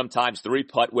golfers sometimes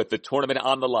 3-putt with the tournament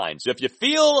on the line. So if you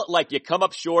feel like you come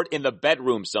up short in the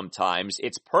bedroom sometimes,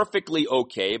 it's perfectly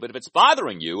okay. But if it's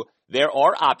bothering you, there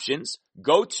are options.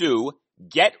 Go to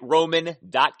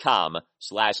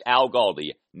GetRoman.com/Al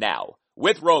Galdi now.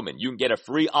 With Roman, you can get a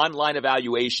free online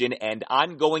evaluation and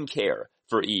ongoing care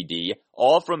for ED,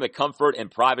 all from the comfort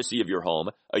and privacy of your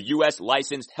home. A U.S.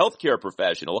 licensed healthcare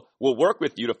professional will work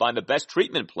with you to find the best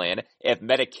treatment plan. If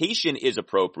medication is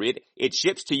appropriate, it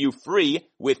ships to you free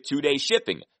with 2-day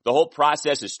shipping. The whole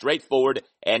process is straightforward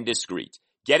and discreet.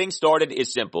 Getting started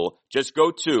is simple. Just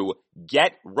go to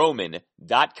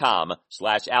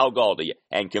GetRoman.com/Al Galdi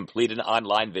and complete an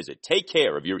online visit. Take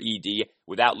care of your ED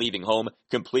without leaving home.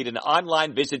 Complete an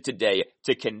online visit today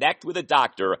to connect with a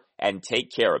doctor and take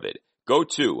care of it. Go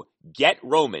to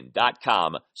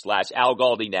GetRoman.com/Al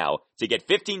Galdi now to get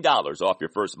 $15 off your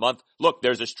first month. Look,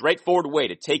 there's a straightforward way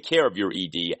to take care of your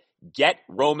ED.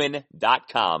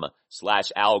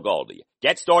 GetRoman.com/Al Galdi.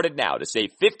 Get started now to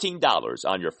save $15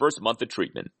 on your first month of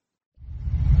treatment.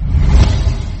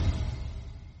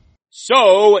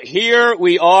 So here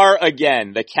we are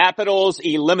again. The Capitals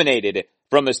eliminated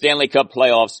from the Stanley Cup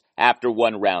playoffs after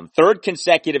one round. Third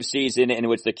consecutive season in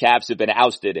which the Caps have been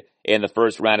ousted in the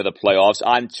first round of the playoffs.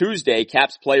 On Tuesday,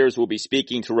 Caps players will be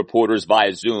speaking to reporters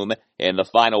via Zoom in the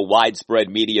final widespread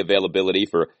media availability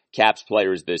for Caps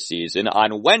players this season.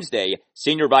 On Wednesday,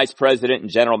 Senior Vice President and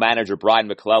General Manager Brian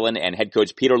McClellan and head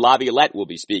coach Peter Laviolette will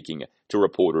be speaking to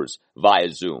reporters via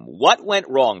Zoom. What went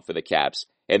wrong for the Caps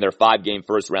in their 5-game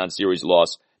first-round series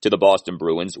loss to the Boston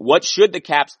Bruins? What should the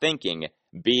Caps thinking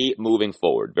be moving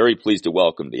forward? Very pleased to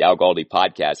welcome the Al Galdi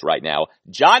podcast right now,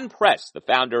 John Press, the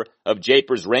founder of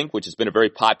Japers Rink, which has been a very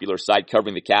popular site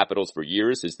covering the Capitals for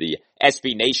years, is the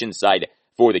SB Nation site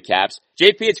for the Caps.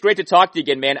 JP, it's great to talk to you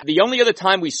again, man. The only other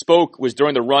time we spoke was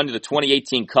during the run to the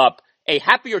 2018 Cup. A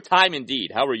happier time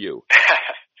indeed. How are you?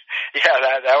 Yeah,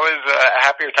 that was a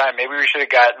happier time. Maybe we should have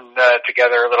gotten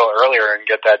together a little earlier and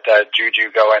get that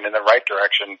juju going in the right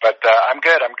direction. But I'm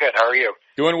good. How are you?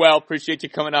 Doing well. Appreciate you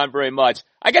coming on very much.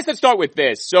 I guess let's start with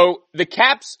this. So the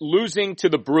Caps losing to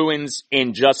the Bruins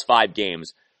in just 5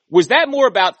 games, was that more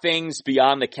about things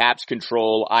beyond the Caps'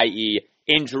 control, i.e.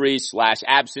 injuries /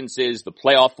 absences, the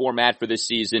playoff format for this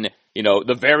season,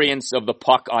 the variance of the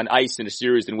puck on ice in a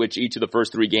series in which each of the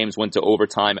first 3 games went to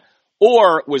overtime?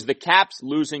 Or was the Caps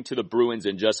losing to the Bruins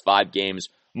in just 5 games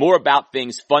more about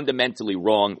things fundamentally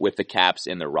wrong with the Caps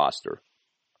and their roster?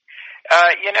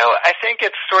 I think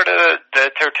it's sort of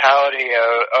the totality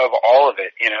of all of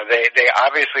it. They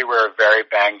obviously were a very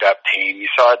banged up team. You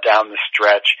saw it down the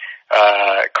stretch.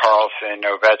 Carlson,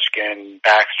 Ovechkin,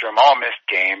 Backstrom all missed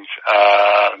games.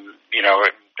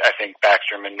 I think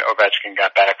Backstrom and Ovechkin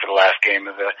got back for the last game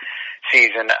of the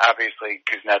season. Obviously,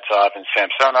 Kuznetsov and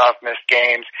Samsonov missed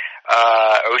games.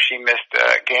 Oshie missed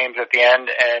games at the end.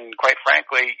 And quite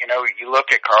frankly, you look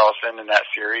at Carlson in that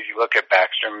series, you look at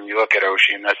Backstrom, you look at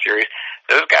Oshie in that series,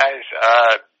 those guys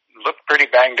looked pretty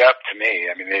banged up to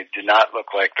me. I mean, they did not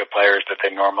look like the players that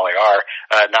they normally are.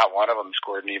 Not one of them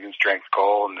scored an even strength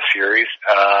goal in the series.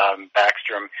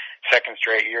 Backstrom, second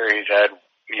straight year, he's had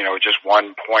just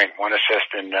 1 point, 1 assist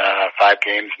in 5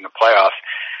 games in the playoffs.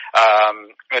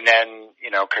 And then,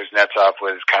 Kuznetsov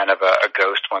was kind of a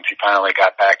ghost once he finally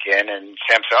got back in, and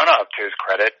Samsonov, to his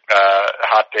credit,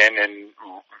 hopped in and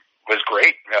was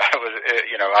great.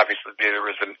 Obviously there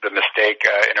was the mistake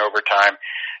in overtime,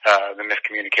 the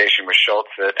miscommunication with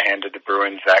Schultz that handed the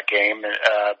Bruins that game.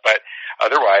 But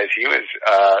otherwise, he was,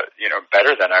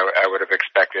 better than I would have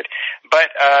expected. But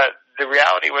the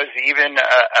reality was even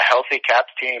a healthy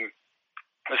Caps team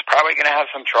was probably going to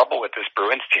have some trouble with this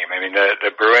Bruins team. I mean,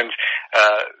 the Bruins,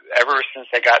 ever since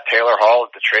they got Taylor Hall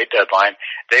at the trade deadline,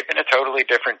 they've been a totally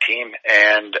different team,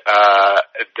 and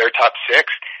their top 6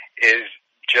 is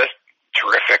just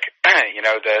terrific.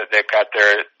 They've got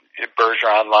their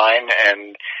Bergeron line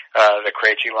and the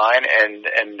Krejci line,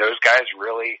 and those guys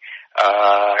really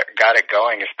got it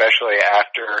going, especially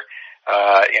after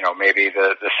maybe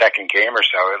the second game or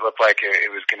so. It looked like it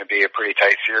was going to be a pretty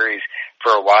tight series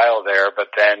for a while there,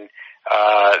 but then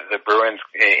the Bruins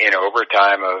in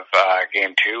overtime of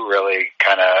game 2 really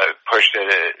kind of pushed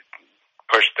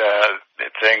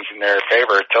things in their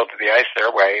favor, tilted the ice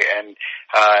their way, and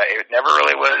it never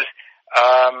really was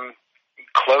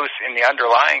close in the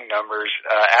underlying numbers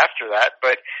after that.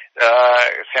 But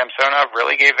Samsonov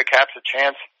really gave the Caps a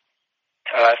chance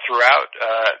throughout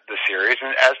the series,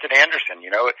 and as did Anderson.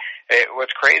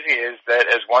 What's crazy is that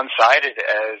as one-sided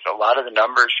as a lot of the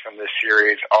numbers from this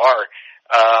series are,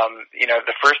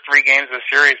 the first 3 games of the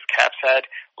series, Caps had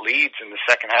leads in the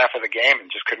second half of the game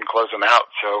and just couldn't close them out.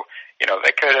 So,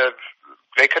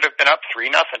 they could have been up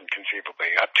 3-0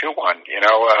 conceivably, up 2-1.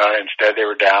 Instead they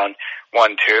were down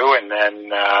 1-2, and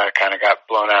then kind of got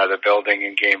blown out of the building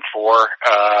in game 4.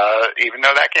 Even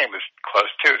though that game was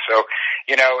close too. So,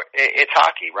 it's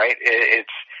hockey, right?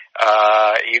 It's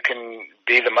you can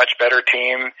be the much better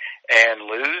team and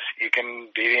lose. You can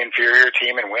be the inferior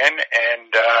team and win.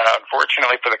 And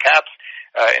unfortunately for the Caps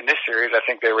in this series, I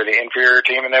think they were the inferior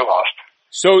team and they lost.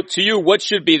 So to you, what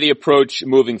should be the approach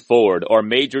moving forward? Are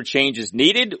major changes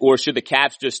needed, or should the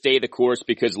Caps just stay the course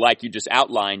because, like you just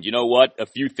outlined, you know what, a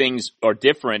few things are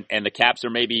different and the Caps are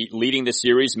maybe leading the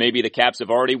series, maybe the Caps have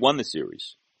already won the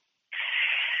series?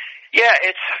 Yeah,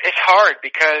 it's hard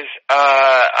because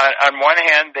on one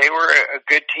hand they were a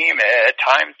good team at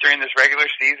times during this regular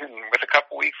season. With a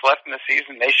couple weeks left in the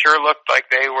season, they sure looked like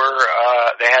they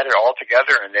had it all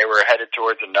together, and they were headed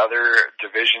towards another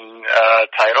division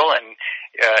title. And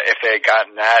if they had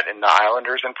gotten that in the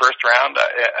Islanders in the first round,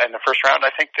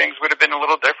 I think things would have been a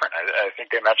little different. I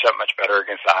think they matched up much better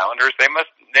against the Islanders.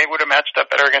 They would have matched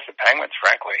up better against the Penguins,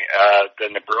 frankly,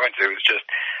 than the Bruins. It was just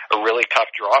a really tough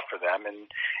draw for them, and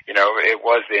it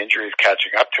was the injuries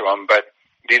catching up to them. But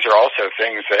these are also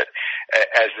things that,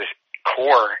 as this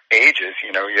core ages,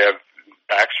 you have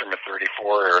Backstrom at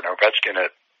 34 and Ovechkin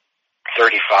at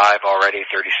 35 already,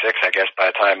 36, I guess, by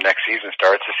the time next season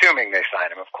starts, assuming they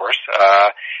sign him, of course.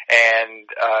 And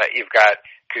you've got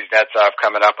Kuznetsov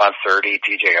coming up on 30,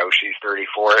 TJ Oshie's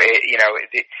 34.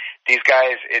 These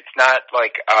guys, it's not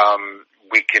like,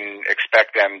 we can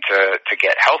expect them to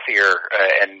get healthier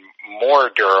and more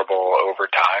durable over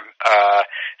time.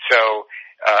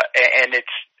 And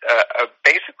it's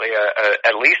basically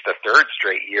at least a third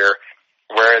straight year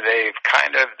where they're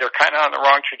kind of on the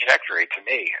wrong trajectory to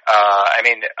me. I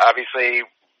mean, obviously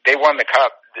they won the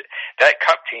cup. That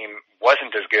cup team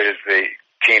wasn't as good as the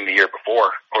team the year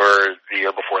before or the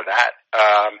year before that.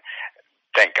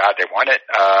 Thank God they won it.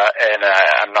 And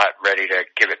I'm not ready to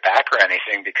give it back or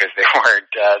anything because they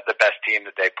weren't the best team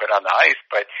that they put on the ice.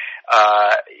 But,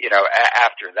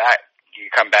 after that, you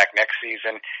come back next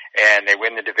season and they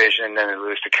win the division and they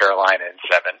lose to Carolina in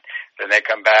 7. Then they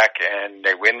come back and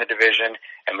they win the division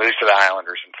and lose to the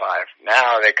Islanders in 5.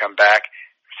 Now they come back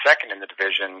second in the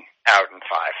division out in 5.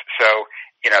 So,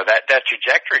 that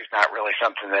trajectory is not really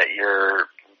something that you're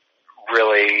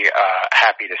really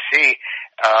happy to see.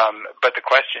 But the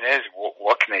question is,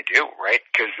 what can they do, right?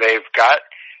 Because they've got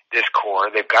this core.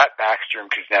 They've got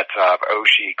Backstrom, Kuznetsov,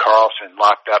 Oshie, Karlsson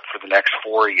locked up for the next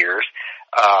 4 years.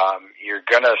 You're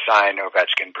going to sign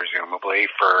Ovechkin, presumably,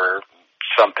 for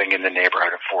something in the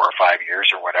neighborhood of 4 or 5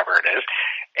 years or whatever it is.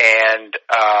 And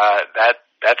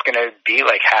that's going to be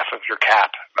like half of your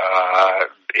cap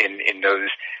in those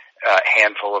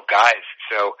handful of guys.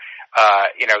 So,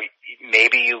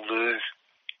 maybe you lose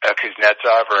a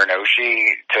Kuznetsov or an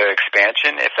Oshie to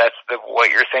expansion, if that's what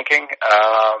you're thinking.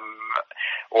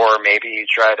 Or maybe you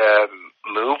try to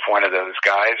move one of those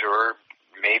guys, or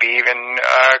maybe even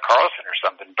Karlsson or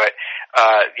something. But,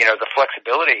 the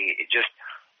flexibility just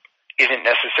isn't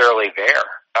necessarily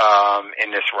there in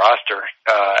this roster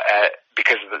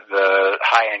because of the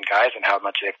high-end guys and how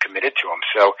much they've committed to them.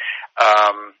 So,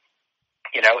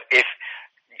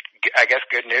 I guess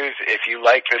good news, if you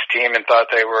like this team and thought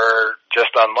they were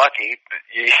just unlucky,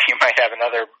 you might have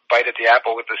another bite at the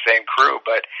apple with the same crew.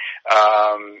 But,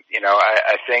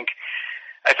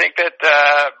 I think that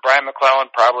Brian McClellan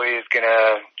probably is going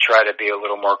to try to be a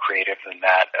little more creative than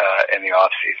that in the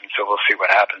off season. So we'll see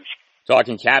what happens.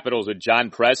 Talking Capitals with John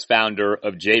Press, founder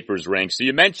of Japers Rink. So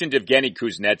you mentioned Evgeny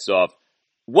Kuznetsov.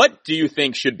 What do you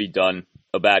think should be done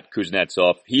about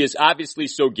Kuznetsov? He is obviously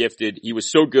so gifted. He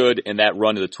was so good in that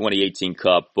run of the 2018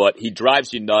 Cup, but he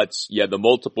drives you nuts. You have the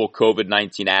multiple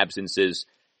COVID-19 absences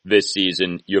this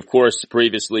season. You, of course,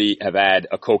 previously have had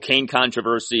a cocaine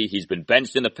controversy. He's been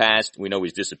benched in the past. We know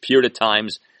he's disappeared at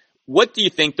times. What do you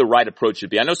think the right approach should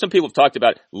be? I know some people have talked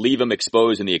about leave him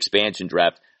exposed in the expansion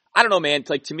draft. I don't know, man.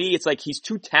 To me, it's like he's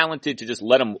too talented to just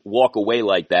let him walk away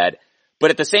like that. But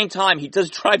at the same time, he does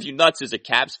drive you nuts as a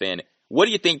Caps fan. What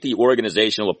do you think the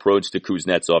organizational approach to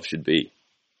Kuznetsov should be?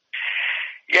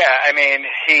 Yeah, I mean,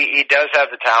 he does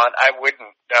have the talent. I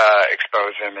wouldn't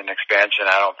expose him in expansion,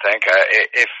 I don't think.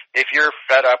 If you're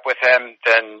fed up with him,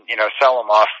 then, sell him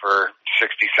off for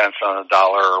 60 cents on the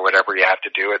dollar or whatever you have to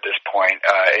do at this point.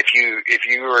 If you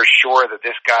are sure that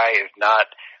this guy is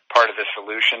not part of the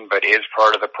solution but is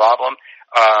part of the problem,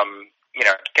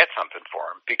 get something for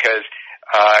him, because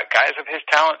guys of his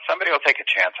talent, somebody will take a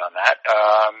chance on that.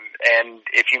 And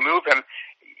if you move him,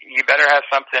 you better have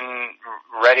something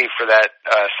ready for that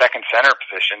second center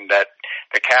position that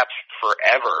the Caps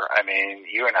forever. I mean,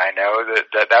 you and I know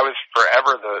that was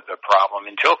forever the problem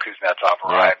until Kuznetsov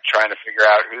arrived, trying to figure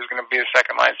out who's going to be the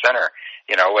second line center.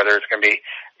 Whether it's going to be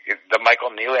the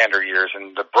Michael Nylander years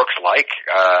and the Brooks tries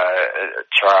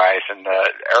and the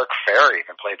Eric Ferry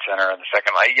even played center on the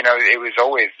second line. It was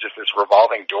always just this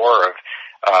revolving door of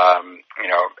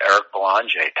Eric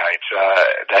Belanger types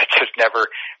that just never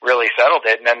really settled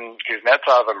it. And then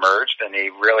Kuznetsov emerged, and he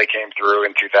really came through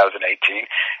in 2018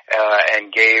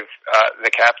 and gave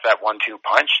the Caps that 1-2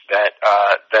 punch that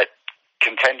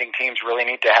contending teams really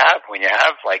need to have when you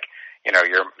have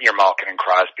your Malkin and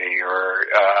Crosby or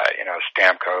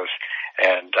Stamkos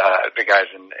and the guys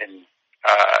in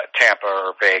Tampa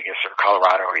or Vegas or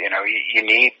Colorado. You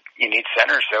need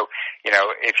centers. So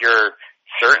if you're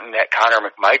certain that Connor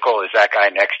McMichael is that guy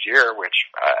next year, which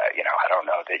I don't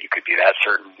know that you could be that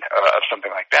certain of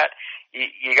something like that,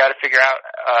 you got to figure out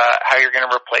how you're going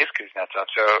to replace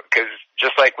Kuznetsov. So, because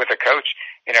just like with a coach,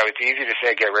 it's easy to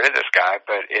say get rid of this guy,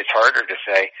 but it's harder to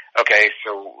say, okay,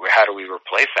 so how do we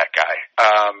replace that guy?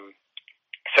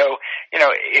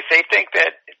 If they think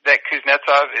that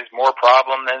Kuznetsov is more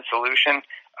problem than solution,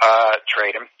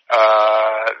 trade him.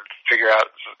 Figure out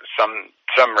some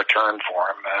some return for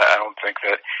him. I don't think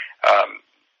that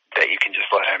that you can just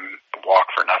let him walk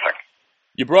for nothing.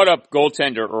 You brought up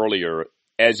goaltender earlier.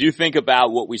 As you think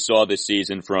about what we saw this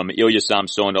season from Ilya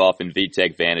Samsonov and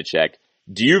Vitek Vanacek,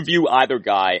 do you view either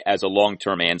guy as a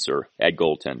long-term answer at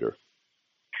goaltender?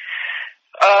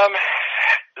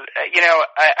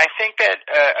 I think that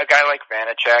a guy like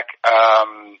Vanacek,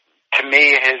 to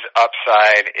me, his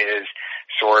upside is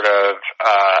sort of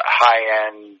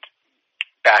high-end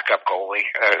backup goalie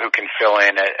who can fill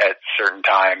in at certain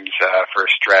times for a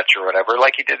stretch or whatever,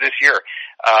 like he did this year.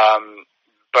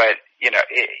 But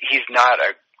he's not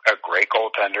a great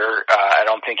goaltender. I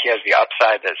don't think he has the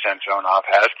upside that Samsonov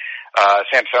has.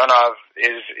 Samsonov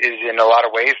is in a lot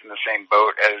of ways in the same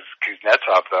boat as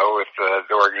Kuznetsov, though, with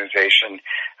the organization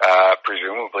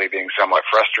presumably being somewhat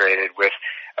frustrated with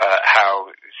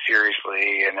how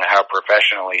seriously and how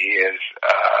professionally he is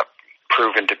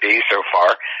proven to be so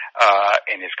far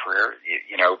in his career.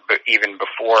 But even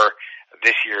before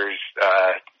this year's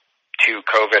 2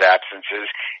 COVID absences,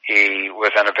 he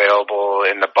was unavailable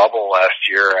in the bubble last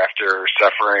year after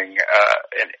suffering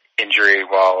an injury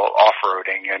while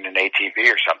off-roading in an ATV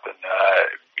or something,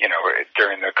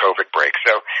 during the COVID break.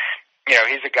 So,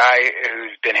 he's a guy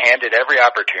who's been handed every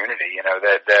opportunity.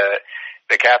 That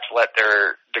the Caps let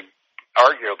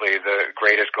arguably the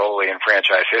greatest goalie in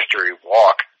franchise history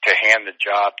walk to hand the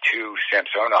job to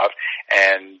Samsonov,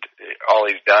 and all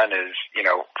he's done is,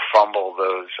 fumble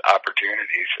those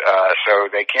opportunities. So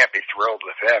they can't be thrilled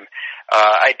with him.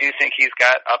 I do think he's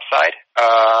got upside,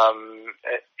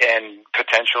 and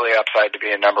potentially upside to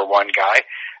be a number 1 guy.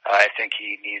 I think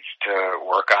he needs to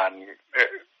work on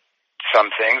some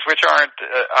things which aren't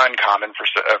uncommon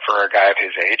for a guy of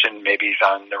his age, and maybe he's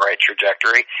on the right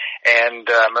trajectory. And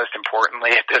most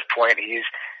importantly, at this point, he's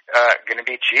going to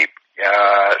be cheap.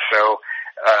 So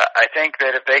I think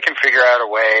that if they can figure out a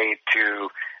way to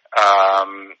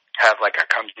have like a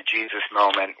comes to Jesus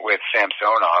moment with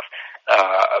Samsonov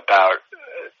about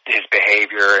his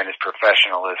behavior and his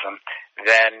professionalism,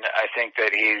 then I think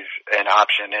that he's an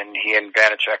option, and he and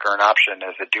Vanacek are an option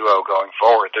as a duo going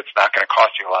forward. That's not going to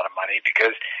cost you a lot of money,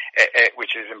 because,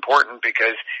 which is important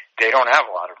because they don't have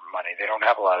a lot of money. They don't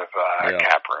have a lot of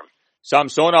cap room.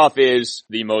 Samsonov is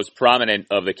the most prominent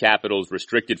of the Capitals'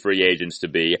 restricted free agents to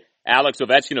be. Alex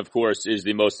Ovechkin, of course, is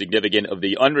the most significant of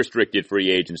the unrestricted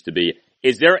free agents to be.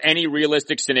 Is there any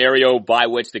realistic scenario by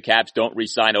which the Caps don't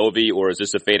re-sign Ovi, or is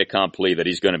this a fait accompli that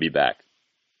he's going to be back?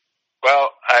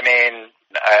 Well, I mean,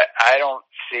 I don't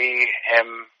see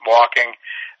him walking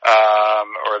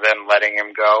or them letting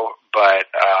him go, but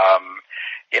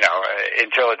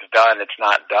until it's done, it's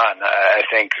not done. I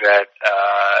think that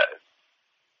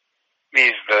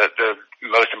he's the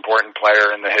most important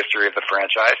player in the history of the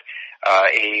franchise.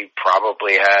 He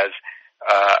probably has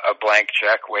a blank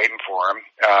check waiting for him,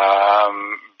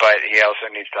 but he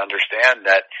also needs to understand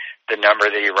that the number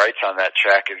that he writes on that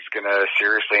check is going to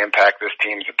seriously impact this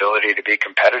team's ability to be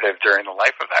competitive during the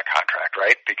life of that contract,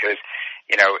 right? Because,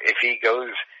 if he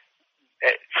goes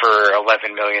for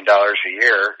 $11 million a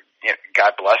year,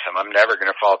 God bless him. I'm never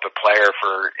going to fault the player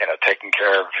for, taking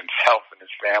care of himself and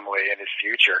his family and his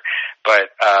future.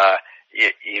 But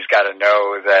he's got to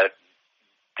know that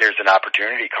there's an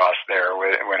opportunity cost there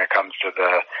when it comes to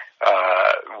the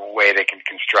way they can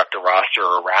construct a roster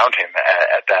around him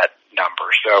at that number.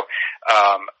 So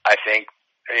I think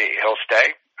he'll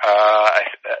stay.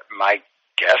 My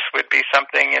guess would be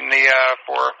something in the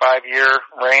 4 or 5 year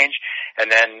range,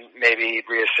 and then maybe he'd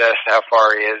reassess how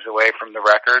far he is away from the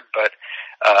record. But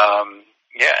and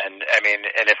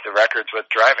if the record's what's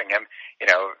driving him,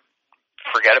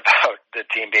 forget about the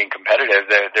team being competitive.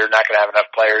 They're not going to have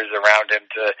enough players around him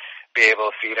to be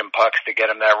able to feed him pucks to get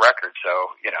him that record. So,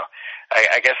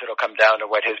 I guess it'll come down to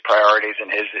what his priorities and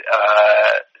his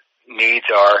needs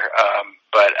are.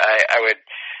 But I would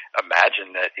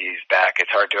imagine that he's back.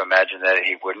 It's hard to imagine that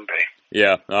he wouldn't be.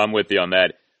 Yeah, I'm with you on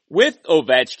that. With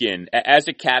Ovechkin, as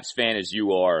a Caps fan as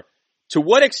you are, to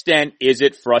what extent is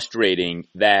it frustrating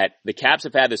that the Caps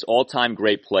have had this all-time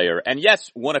great player, and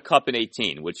yes, won a cup in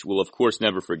 18, which we'll of course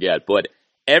never forget, but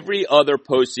every other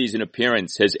postseason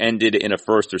appearance has ended in a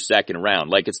first or second round.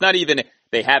 Like, it's not even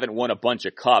they haven't won a bunch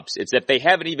of cups, it's that they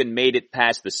haven't even made it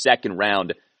past the second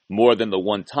round more than the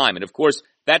one time. And of course,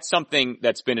 that's something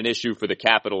that's been an issue for the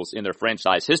Capitals in their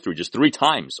franchise history. Just 3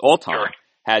 times, all time,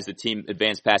 has the team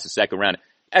advanced past the second round.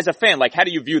 As a fan, how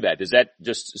do you view that? Is that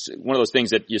just one of those things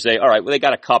that you say, all right, well, they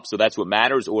got a cup, so that's what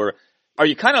matters? Or are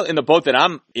you kind of in the boat that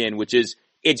I'm in, which is,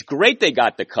 it's great they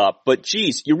got the cup, but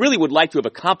geez, you really would like to have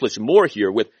accomplished more here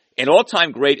with an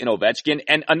all-time great in Ovechkin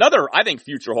and another, I think,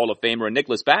 future Hall of Famer in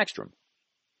Nicholas Backstrom.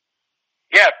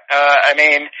 Yeah,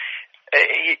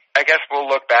 I guess we'll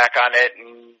look back on it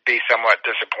and be somewhat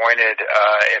disappointed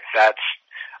if that's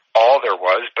all there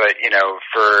was, but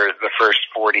for the first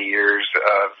 40 years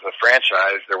of the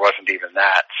franchise, there wasn't even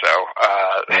that. So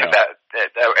that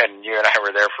and you and I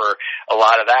were there for a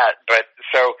lot of that. But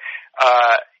so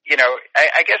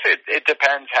I guess it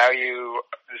depends how you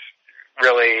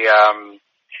really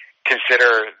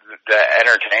consider the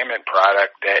entertainment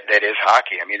product that is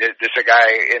hockey. I mean, this is a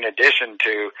guy, in addition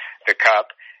to the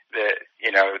Cup, that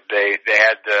they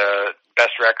had the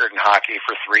best record in hockey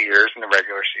for 3 years in the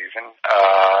regular season.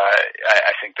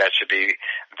 I think that should be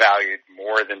valued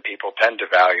more than people tend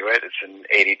to value it. It's an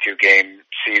 82-game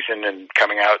season, and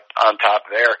coming out on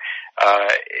top there,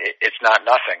 it's not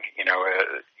nothing.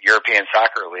 European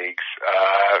soccer leagues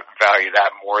value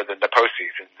that more than the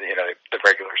postseason, the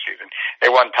regular season. They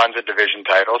won tons of division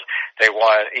titles.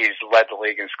 He's led the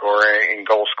league in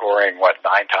goal scoring, 9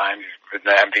 times, with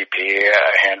the MVP,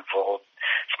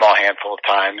 small handful of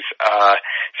times.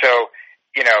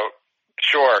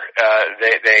 Sure,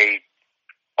 they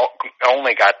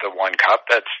only got the one cup.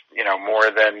 That's,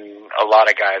 more than a lot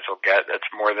of guys will get. That's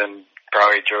more than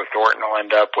probably Joe Thornton will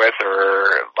end up with,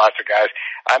 or lots of guys.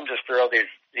 I'm just thrilled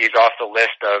he's off the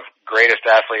list of greatest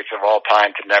athletes of all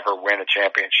time to never win a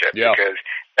championship, because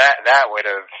that would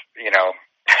have,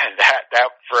 that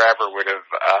forever would have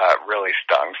really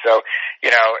stung. So,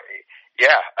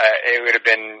 it would have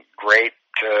been great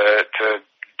to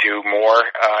do more,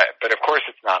 but of course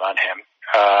it's not on him,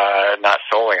 not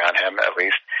solely on him at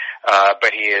least,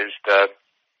 but he is the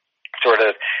sort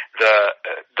of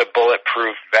the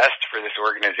bulletproof vest for this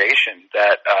organization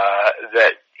that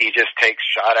he just takes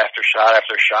shot after shot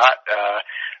after shot,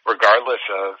 regardless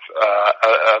of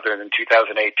other than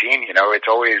 2018. It's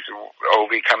always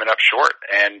Ovi coming up short,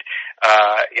 and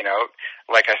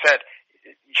like I said,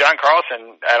 John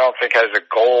Carlson, I don't think has a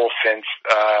goal since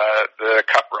the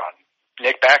Cup run.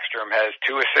 Nick Backstrom has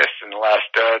 2 assists in the last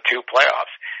 2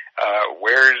 playoffs.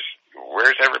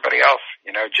 Where's everybody else?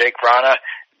 Jake Vrana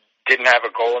didn't have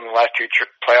a goal in the last 2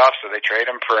 playoffs, so they trade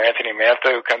him for Anthony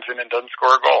Mantha, who comes in and doesn't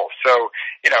score a goal. So,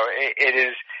 it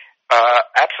is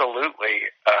absolutely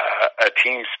a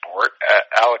team sport.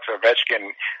 Alex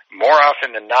Ovechkin, more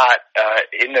often than not,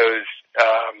 in those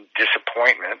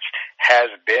disappointments, has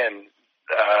been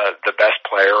the best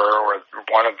player or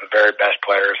one of the very best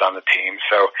players on the team.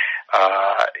 So,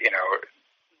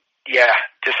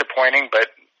 disappointing, but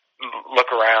look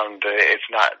around. It's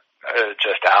not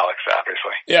just Alex,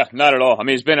 obviously. Yeah, not at all. I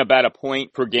mean, he's been about a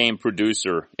point per game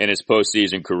producer in his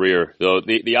postseason career. Though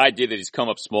the idea that he's come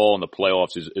up small in the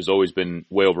playoffs has always been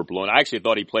way overblown. I actually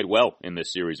thought he played well in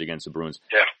this series against the Bruins.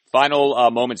 Yeah.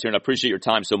 Final moments here, and I appreciate your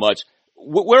time so much.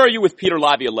 Where are you with Peter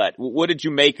Laviolette? What did you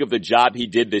make of the job he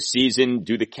did this season?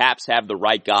 Do the Caps have the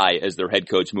right guy as their head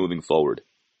coach moving forward?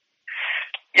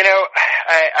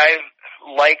 I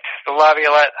liked the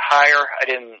Laviolette hire. I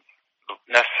didn't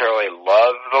necessarily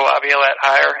love the Laviolette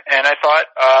hire, and I thought,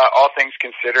 all things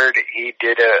considered, he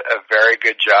did a very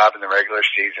good job in the regular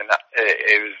season.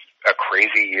 It was a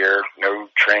crazy year, no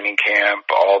training camp,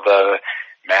 all the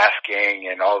masking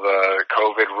and all the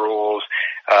COVID rules.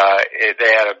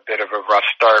 They had a bit of a rough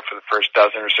start for the first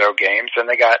dozen or so games, and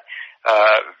they got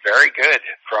very good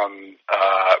from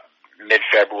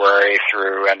mid-February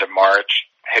through end of March,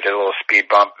 hit a little speed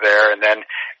bump there, and then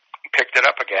picked it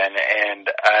up again. And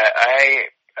I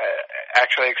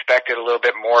actually expected a little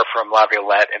bit more from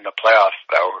Laviolette in the playoffs,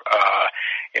 though.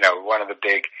 One of the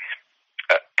big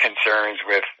concerns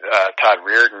with Todd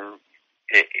Reardon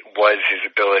was his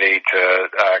ability to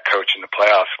coach in the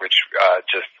playoffs, which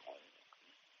just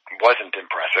wasn't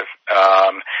impressive.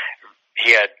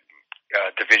 He had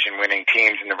division-winning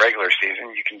teams in the regular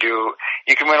season. You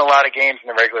can win a lot of games in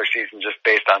the regular season just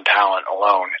based on talent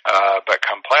alone. But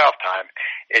come playoff time,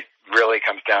 it really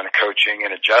comes down to coaching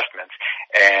and adjustments.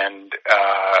 And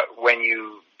when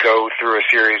you go through a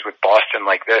series with Boston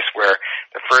like this, where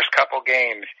the first couple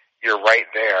games you're right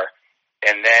there,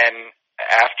 and then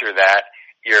after that,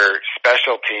 your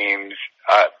special teams,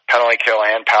 penalty kill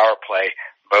and power play,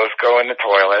 both go in the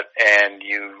toilet, and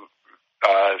you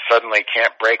suddenly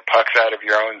can't break pucks out of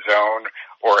your own zone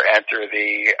or enter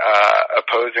the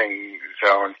opposing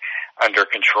zone under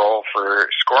control for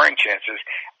scoring chances.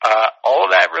 All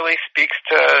of that really speaks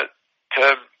to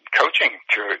coaching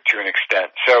to an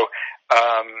extent. So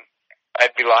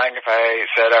I'd be lying if I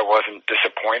said I wasn't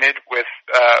disappointed with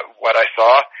what I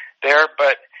saw there,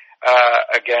 but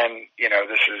again,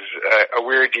 this is a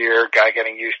weird year, guy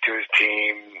getting used to his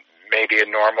team, maybe a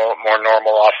more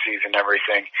normal off season,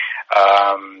 everything.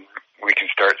 We can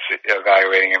start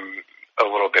evaluating him a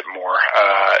little bit more.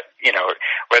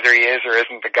 Whether he is or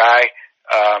isn't the guy,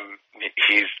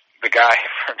 he's the guy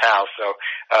for now. So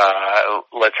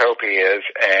let's hope he is.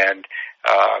 And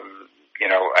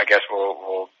I guess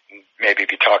we'll maybe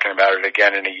be talking about it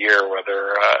again in a year,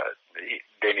 whether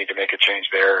they need to make a change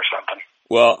there or something.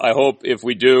 Well, I hope if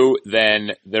we do,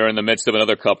 then they're in the midst of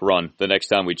another cup run the next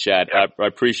time we chat. Yeah. I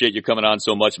appreciate you coming on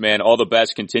so much, man. All the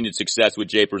best. Continued success with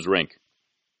Japers Rink.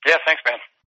 Yeah, thanks, man.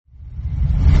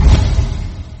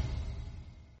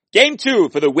 Game 2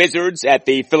 for the Wizards at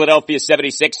the Philadelphia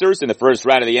 76ers in the first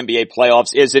round of the NBA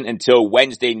playoffs isn't until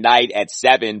Wednesday night at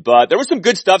 7, but there was some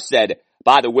good stuff said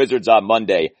by the Wizards on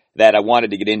Monday that I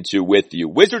wanted to get into with you.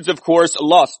 Wizards, of course,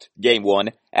 lost Game 1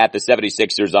 at the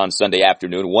 76ers on Sunday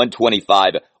afternoon,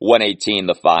 125-118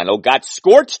 the final. Got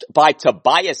scorched by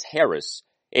Tobias Harris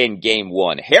in Game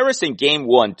 1. Harris in Game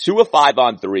 1, 2 of 5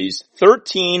 on threes,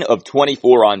 13 of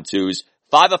 24 on twos,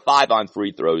 5 of 5 on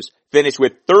free throws, finished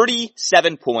with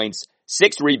 37 points,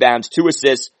 6 rebounds, 2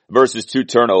 assists versus 2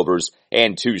 turnovers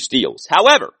and 2 steals.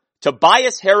 However,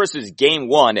 Tobias Harris's Game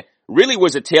 1 really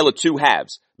was a tale of two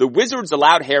halves. The Wizards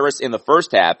allowed Harris in the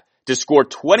first half to score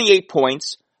 28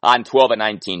 points on 12 of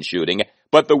 19 shooting,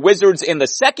 but the Wizards in the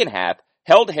second half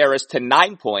held Harris to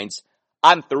 9 points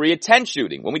on 3 of 10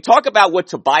 shooting. When we talk about what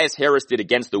Tobias Harris did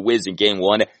against the Wiz in Game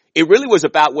 1, it really was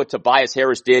about what Tobias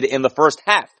Harris did in the first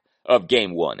half of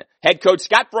Game 1. Head coach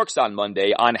Scott Brooks on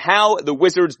Monday on how the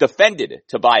Wizards defended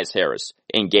Tobias Harris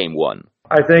in Game 1.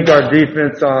 I think our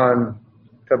defense on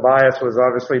Tobias was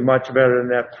obviously much better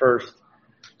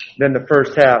than the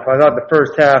first half. I thought the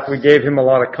first half we gave him a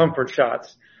lot of comfort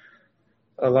shots,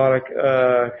 a lot of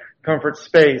comfort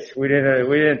space. We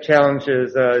didn't challenge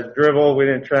his dribble. We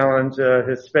didn't challenge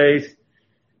his space.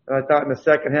 And I thought in the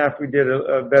second half we did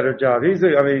a better job.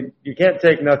 You can't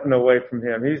take nothing away from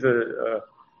him.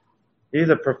 He's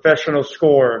a professional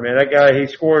scorer, man. That guy, he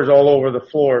scores all over the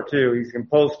floor too. He can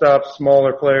post up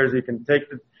smaller players. He can take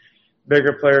the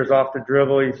bigger players off the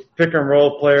dribble. He's pick and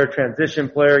roll player, transition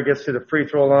player, gets to the free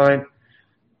throw line.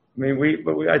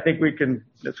 I think we can,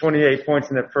 the 28 points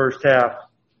in the first half,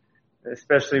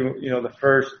 especially, the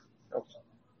first,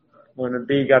 when the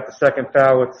B got the second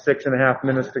foul with 6.5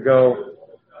 minutes to go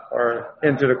or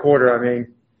into the quarter.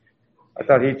 I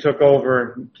thought he took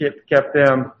over and kept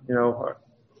them,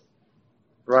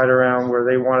 right around where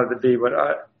they wanted to be. But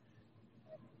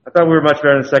I thought we were much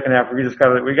better in the second half.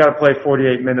 We got to play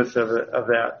 48 minutes of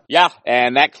that. Yeah,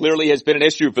 and that clearly has been an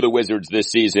issue for the Wizards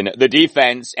this season. The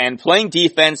defense and playing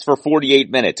defense for 48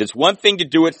 minutes. It's one thing to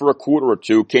do it for a quarter or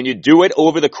two. Can you do it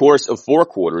over the course of 4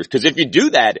 quarters? Because if you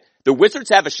do that, the Wizards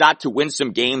have a shot to win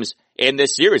some games in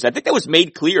this series. I think that was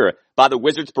made clear by the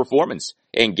Wizards' performance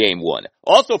in Game 1.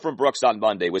 Also from Brooks on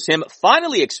Monday was him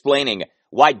finally explaining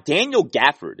why Daniel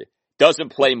Gafford doesn't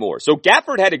play more. So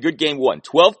Gafford had a good Game 1,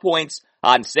 12 points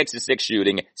on 6 of 6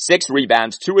 shooting, 6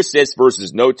 rebounds, 2 assists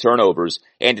versus no turnovers,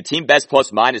 and a team best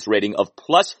plus minus rating of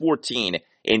plus 14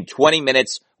 in 20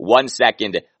 minutes, 1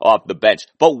 second off the bench.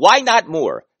 But why not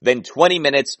more than 20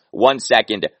 minutes, 1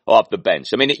 second off the bench?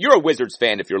 You're a Wizards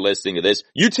fan if you're listening to this.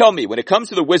 You tell me, when it comes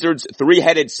to the Wizards'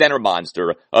 3-headed center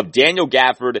monster of Daniel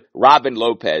Gafford, Robin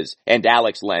Lopez, and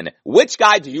Alex Len, which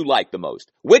guy do you like the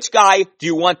most? Which guy do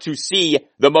you want to see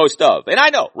the most of? And I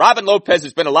know, Robin Lopez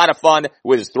has been a lot of fun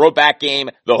with his throwback game,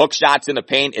 the hook shots in the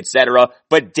paint, etc.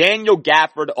 But Daniel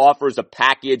Gafford offers a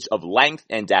package of length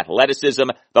and athleticism,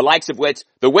 the likes of which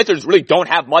the Wizards really don't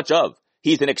have much of.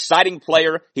 He's an exciting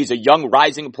player. He's a young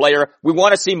rising player. We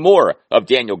want to see more of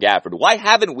Daniel Gafford. Why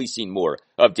haven't we seen more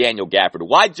of Daniel Gafford?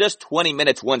 Why just 20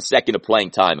 minutes, 1 second of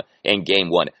playing time in Game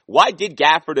 1? Why did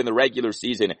Gafford in the regular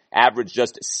season average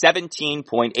just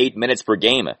 17.8 minutes per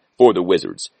game for the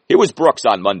Wizards? Here was Brooks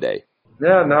on Monday.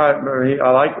 Yeah,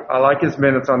 I like his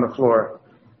minutes on the floor.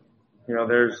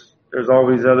 There's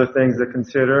always other things to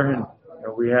consider, and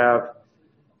we have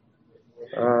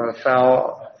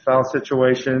foul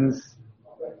situations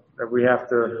that we have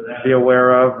to be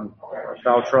aware of,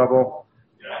 foul trouble.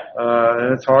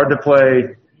 And it's hard to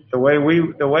play the way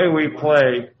we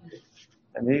play.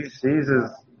 And he's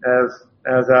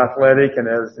as athletic and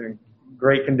as in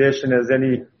great condition as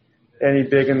any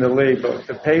big in the league. But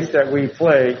the pace that we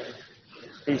play,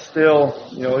 he's still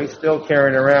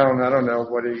carrying around, I don't know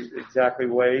what he exactly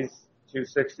weighs,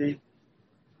 260.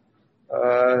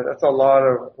 That's a lot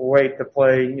of weight to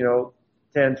play,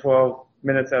 10, 12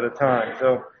 minutes at a time.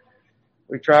 So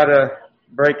we try to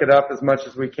break it up as much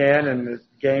as we can in the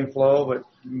game flow, but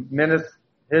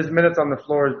his minutes on the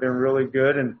floor has been really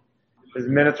good, and his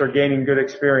minutes are gaining good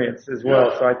experience as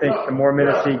well. So I think the more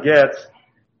minutes he gets,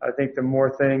 I think the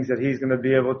more things that he's going to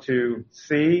be able to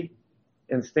see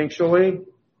instinctually.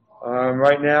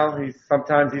 Right now,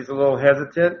 sometimes he's a little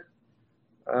hesitant.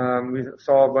 We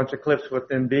saw a bunch of clips with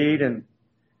Embiid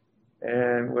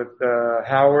and with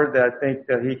Howard that I think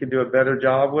that he could do a better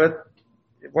job with.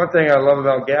 One thing I love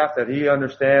about Gaff that he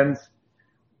understands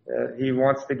that he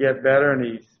wants to get better, and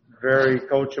he's very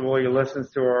coachable. He listens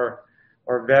to our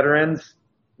veterans.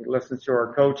 He listens to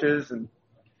our coaches, and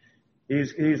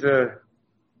he's a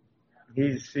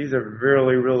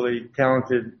really, really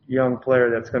talented young player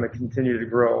that's going to continue to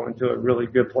grow into a really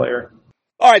good player.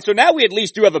 All right, so now we at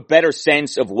least do have a better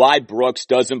sense of why Brooks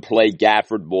doesn't play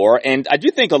Gafford more, and I do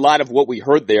think a lot of what we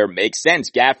heard there makes sense.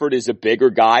 Gafford is a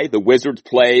bigger guy. The Wizards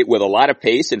play with a lot of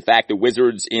pace. In fact, the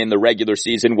Wizards in the regular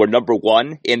season were number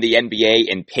 1 in the NBA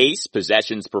in pace,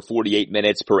 possessions per 48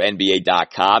 minutes per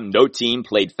NBA.com. No team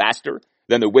played faster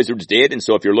than the Wizards did, and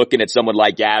so if you're looking at someone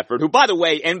like Gafford, who, by the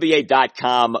way,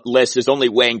 NBA.com lists is only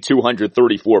weighing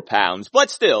 234 pounds,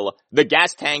 but still, the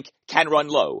gas tank can run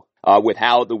low. With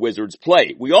how the Wizards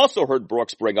play. We also heard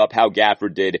Brooks bring up how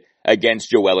Gafford did against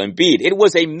Joel Embiid. It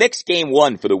was a mixed game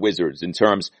 1 for the Wizards in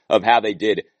terms of how they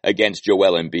did against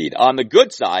Joel Embiid. On the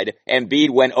good side,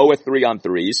 Embiid went 0-3 on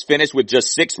threes, finished with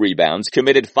just 6 rebounds,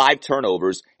 committed 5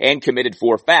 turnovers, and committed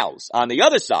 4 fouls. On the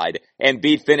other side,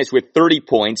 Embiid finished with 30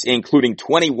 points, including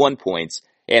 21 points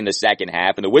in the second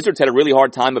half, and the Wizards had a really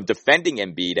hard time of defending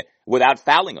Embiid without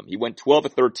fouling him. He went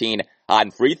 12-13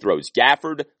 on free throws.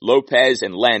 Gafford, Lopez,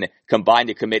 and Len combined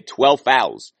to commit 12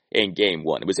 fouls in game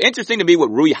 1. It was interesting to me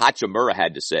what Rui Hachimura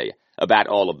had to say about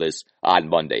all of this on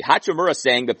Monday. Hachimura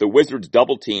saying that the Wizards'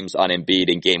 double teams on Embiid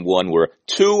in game 1 were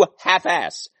too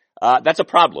half-ass. That's a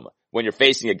problem when you're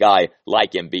facing a guy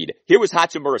like Embiid. Here was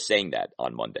Hachimura saying that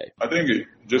on Monday. I think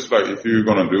just like if you're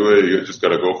going to do it, you just got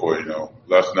to go for it,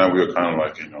 Last night we were kind of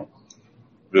like,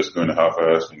 just doing the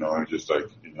half-ass, and just like,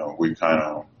 we kind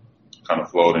of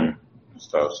floating and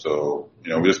stuff. So,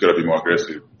 we just got to be more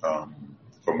aggressive from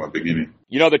the beginning.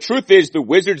 The truth is the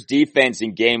Wizards' defense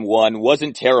in game 1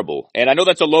 wasn't terrible. And I know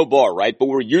that's a low bar, right? But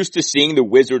we're used to seeing the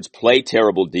Wizards play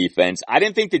terrible defense. I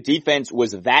didn't think the defense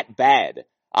was that bad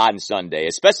on Sunday,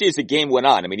 especially as the game went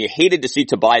on. I mean, you hated to see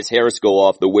Tobias Harris go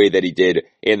off the way that he did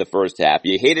in the first half.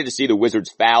 You hated to see the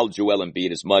Wizards foul Joel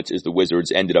Embiid as much as the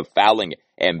Wizards ended up fouling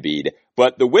Embiid.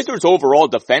 But the Wizards overall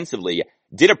defensively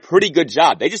did a pretty good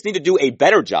job. They just need to do a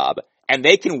better job, and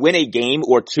they can win a game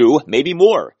or 2, maybe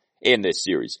more, in this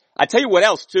series. I tell you what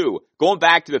else, too. Going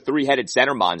back to the 3-headed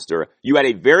center monster, you had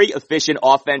a very efficient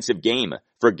offensive game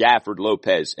for Gafford,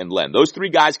 Lopez, and Len. Those 3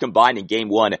 guys combined in game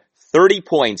 1, 30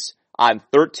 points on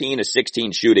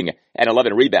 13-16 shooting and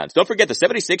 11 rebounds. Don't forget the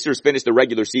 76ers finished the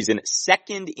regular season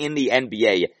 2nd in the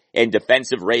NBA in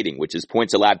defensive rating, which is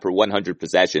points allowed per 100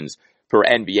 possessions per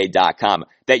NBA.com.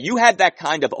 That you had that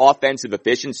kind of offensive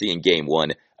efficiency in game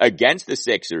 1 against the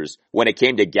Sixers when it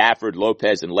came to Gafford,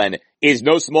 Lopez, and Len is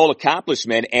no small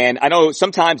accomplishment. And I know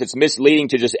sometimes it's misleading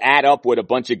to just add up what a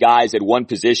bunch of guys at one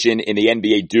position in the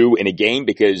NBA do in a game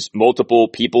because multiple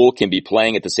people can be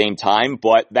playing at the same time,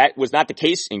 but that was not the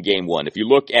case in game 1. If you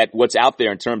look at what's out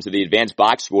there in terms of the advanced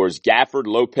box scores, Gafford,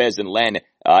 Lopez, and Len,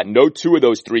 no 2 of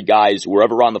those 3 guys were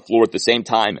ever on the floor at the same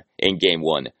time in game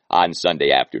 1 on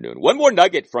Sunday afternoon. One more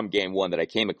nugget from game 1 that I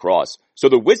came across. So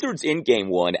the Wizards in game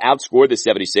 1 outscored the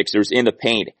 76ers in the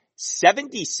paint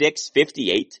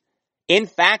 76-58. In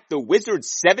fact, the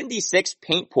Wizards' 76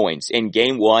 paint points in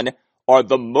game 1 are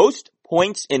the most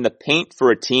points in the paint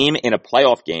for a team in a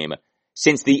playoff game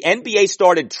since the NBA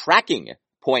started tracking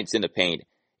points in the paint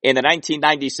in the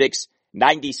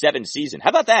 1996-97 season. How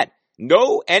about that?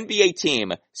 No NBA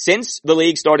team since the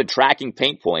league started tracking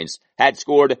paint points had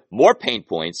scored more paint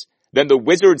points than the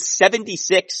Wizards'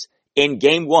 76 in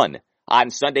game 1 on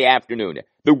Sunday afternoon.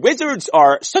 The Wizards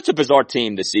are such a bizarre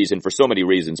team this season for so many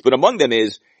reasons, but among them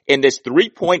is in this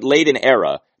 3-point laden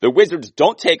era, the Wizards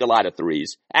don't take a lot of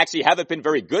threes, actually haven't been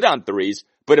very good on threes,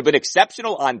 but have been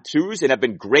exceptional on 2s and have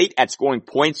been great at scoring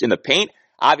points in the paint.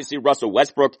 Obviously, Russell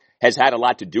Westbrook has had a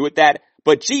lot to do with that.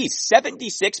 But geez,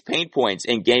 76 paint points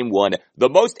in game 1, the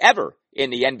most ever in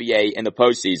the NBA in the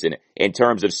postseason in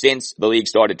terms of since the league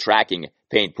started tracking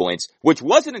paint points, which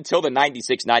wasn't until the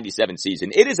 96-97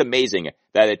 season. It is amazing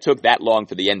that it took that long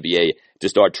for the NBA to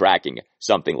start tracking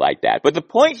something like that. But the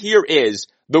point here is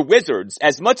the Wizards,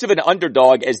 as much of an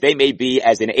underdog as they may be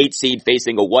as an 8 seed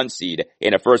facing a 1 seed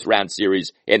in a first round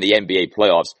series in the NBA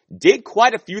playoffs, did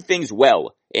quite a few things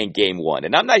well in game 1.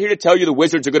 And I'm not here to tell you the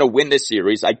Wizards are going to win this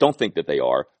series. I don't think that they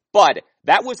are. But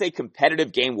that was a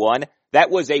competitive game 1. That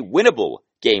was a winnable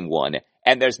game 1.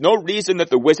 And there's no reason that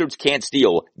the Wizards can't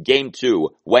steal game 2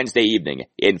 Wednesday evening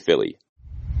in Philly.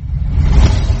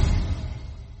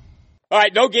 All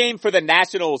right, no game for the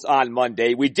Nationals on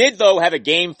Monday. We did, though, have a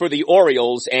game for the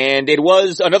Orioles, and it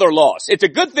was another loss. It's a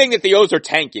good thing that the O's are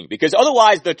tanking, because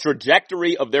otherwise the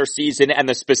trajectory of their season and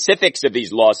the specifics of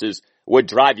these losses would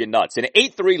drive you nuts. An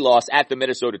 8-3 loss at the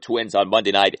Minnesota Twins on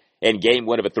Monday night in game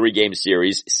one of a 3-game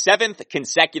series. 7th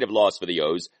consecutive loss for the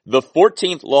O's. The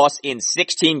 14th loss in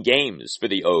 16 games for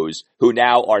the O's, who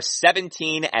now are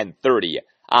 17-30.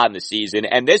 On the season,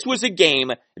 and this was a game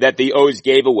that the O's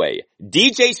gave away.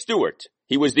 DJ Stewart,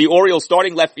 he was the Orioles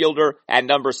starting left fielder and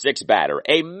number 6 batter.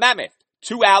 A mammoth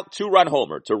 2-out, 2-run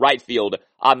homer to right field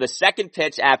on the second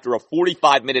pitch after a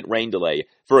 45-minute rain delay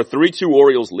for a 3-2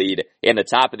 Orioles lead in the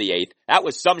top of the 8th. That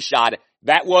was some shot.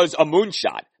 That was a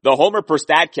moonshot. The homer per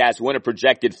Statcast went a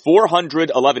projected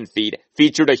 411 feet,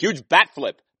 featured a huge bat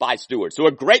flip by Stewart. So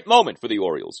a great moment for the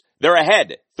Orioles. They're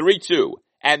ahead, 3-2.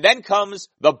 And then comes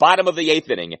the bottom of the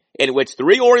 8th inning, in which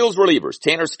 3 Orioles relievers,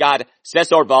 Tanner Scott,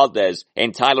 Cesar Valdez,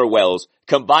 and Tyler Wells,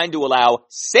 combined to allow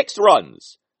 6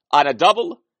 runs on a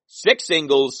double, 6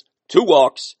 singles, 2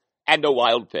 walks, and a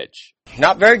wild pitch.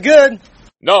 Not very good.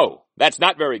 No, that's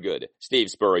not very good, Steve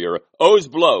Spurrier. O's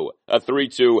blow a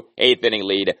 3-2 8th inning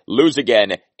lead, lose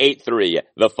again 8-3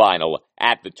 the final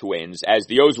at the Twins, as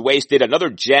the O's wasted another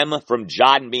gem from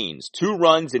John Means. 2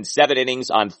 runs in 7 innings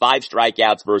on 5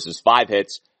 strikeouts versus 5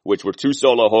 hits, which were 2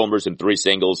 solo homers and 3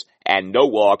 singles, and no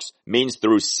walks. Means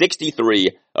threw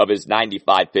 63 of his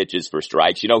 95 pitches for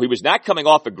strikes. You know, he was not coming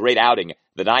off a great outing.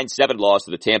 The 9-7 loss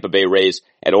to the Tampa Bay Rays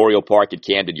at Oriole Park at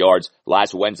Camden Yards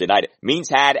last Wednesday night. Means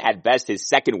had at best his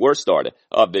second worst start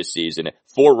of this season.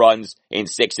 4 runs in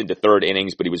 6 into 3rd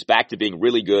innings, but he was back to being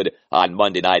really good on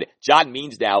Monday night. John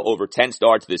Means now over 10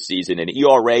 starts this season, an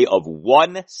ERA of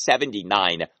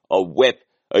 1.79, a whip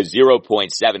a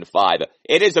 0.75.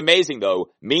 It is amazing, though.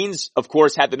 Means, of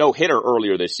course, had the no-hitter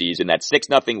earlier this season, that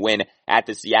 6-0 win at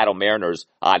the Seattle Mariners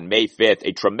on May 5th.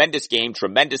 A tremendous game,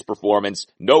 tremendous performance,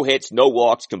 no hits, no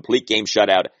walks, complete game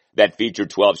shutout that featured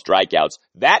 12 strikeouts.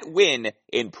 That win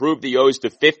improved the O's to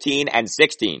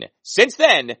 15-16. Since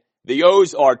then, the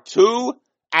O's are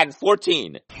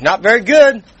 2-14. Not very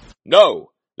good.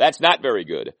 No, that's not very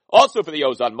good. Also for the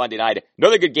O's on Monday night,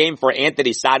 another good game for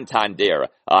Anthony Santander.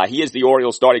 He is the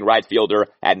Orioles starting right fielder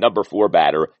at number 4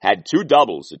 batter. Had 2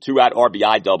 doubles, a 2-out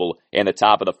RBI double in the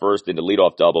top of the 1st and a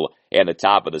leadoff double in the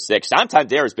top of the 6th.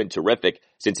 Santander has been terrific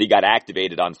since he got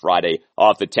activated on Friday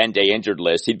off the 10-day injured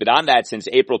list. He'd been on that since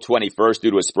April 21st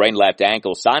due to a sprained left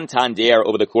ankle. Santander,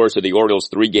 over the course of the Orioles'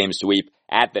 3-game sweep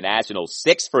at the Nationals,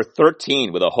 6 for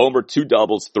 13 with a homer, 2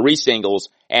 doubles, 3 singles,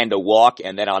 and a walk.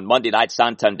 And then on Monday night,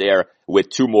 Santander with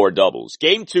 2 more doubles.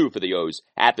 Game 2 for the O's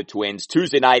at the Twins,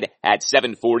 Tuesday night at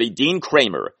 7:40. Dean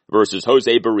Kramer versus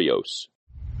Jose Barrios.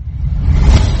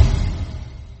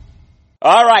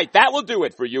 All right, that will do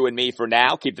it for you and me for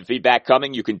now. Keep the feedback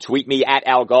coming. You can tweet me at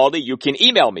Al Galdi. You can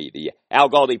email me, the Al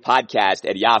Galdi podcast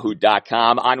at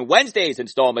yahoo.com. On Wednesday's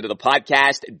installment of the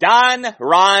podcast,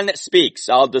 Ron Speaks.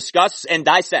 I'll discuss and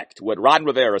dissect what Ron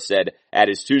Rivera said at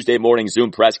his Tuesday morning Zoom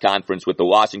press conference with the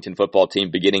Washington football team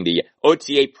beginning the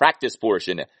OTA practice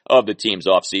portion of the team's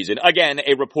offseason. Again,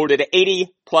 a reported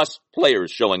 80-plus players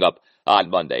showing up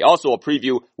on Monday. Also, a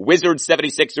preview Wizards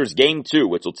 76ers Game 2,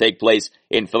 which will take place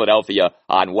in Philadelphia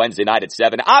on Wednesday night at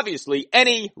 7. Obviously,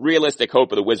 any realistic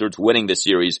hope of the Wizards winning this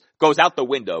series goes out the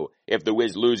window if the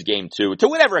Wiz lose Game 2. To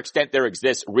whatever extent there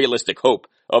exists realistic hope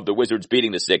of the Wizards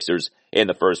beating the Sixers in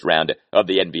the first round of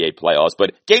the NBA playoffs.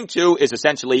 But Game 2 is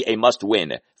essentially a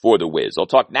must-win for the Wiz. I'll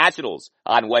talk Nationals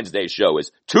on Wednesday's show.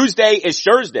 As Tuesday is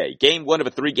Thursday. Game 1 of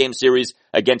a 3-game series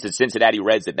against the Cincinnati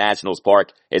Reds at Nationals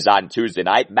Park is on Tuesday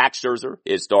night. Max Scherzer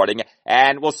is starting,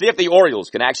 and we'll see if the Orioles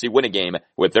can actually win a game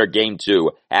with their Game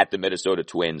 2 at the Minnesota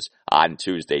Twins on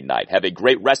Tuesday night. Have a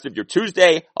great rest of your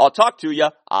Tuesday. I'll talk to you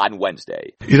on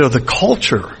Wednesday. You know, the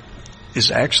culture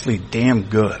is actually damn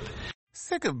good.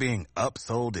 Sick of being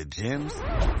upsold at gyms?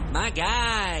 My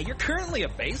guy, you're currently a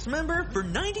base member? For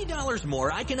 $90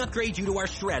 more, I can upgrade you to our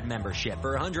Shred membership.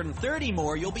 For $130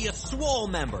 more, you'll be a Swole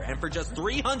member. And for just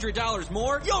 $300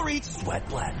 more, you'll reach Sweat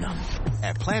Platinum.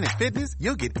 At Planet Fitness,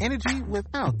 you'll get energy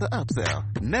without the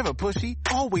upsell. Never pushy,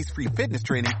 always free fitness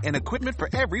training and equipment for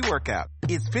every workout.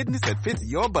 It's fitness that fits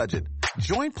your budget.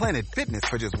 Join Planet Fitness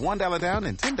for just $1 down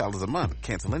and $10 a month.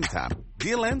 Cancel anytime.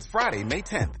 Deal ends Friday, May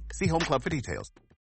 10th. See Home Club for details.